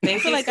 Thank I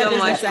feel you like so I just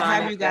much, have to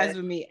have Monica. you guys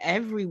with me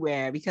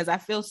everywhere, because I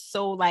feel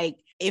so like,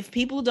 if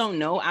people don't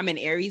know, I'm an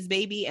Aries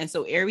baby, and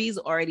so Aries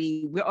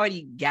we're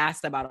already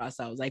gassed about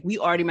ourselves. Like we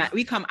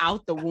come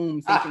out the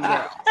womb thinking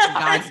we're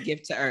God's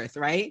gift to earth,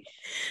 right?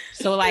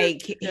 So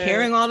like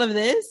hearing all of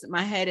this,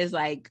 my head is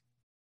like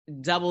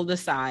double the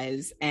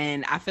size,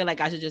 and I feel like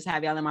I should just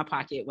have y'all in my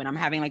pocket when I'm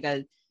having like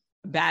a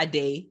bad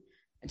day,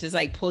 just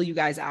like pull you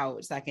guys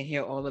out so I can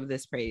hear all of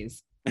this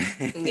praise.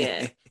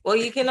 Yeah. Well,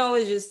 you can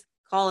always just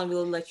call and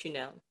we'll let you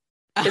know.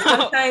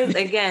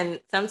 Because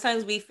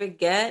sometimes we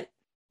forget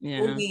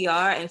who we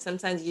are, and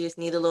sometimes you just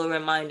need a little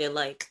reminder,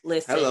 like,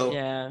 listen,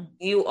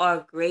 you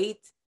are great.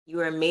 You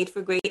are made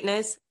for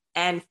greatness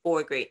and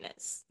for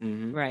greatness.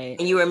 Mm-hmm. Right.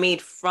 And you are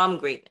made from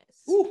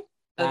greatness. Ooh,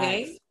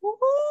 okay?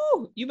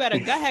 Woo-hoo. You better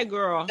go ahead,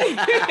 girl.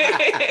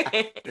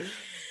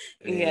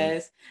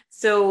 Yes.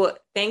 So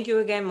thank you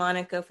again,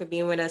 Monica, for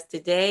being with us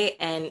today.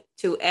 And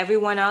to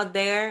everyone out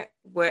there,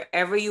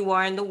 wherever you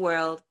are in the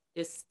world,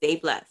 just stay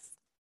blessed.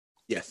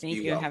 Yes. Thank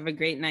you. Have a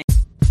great night.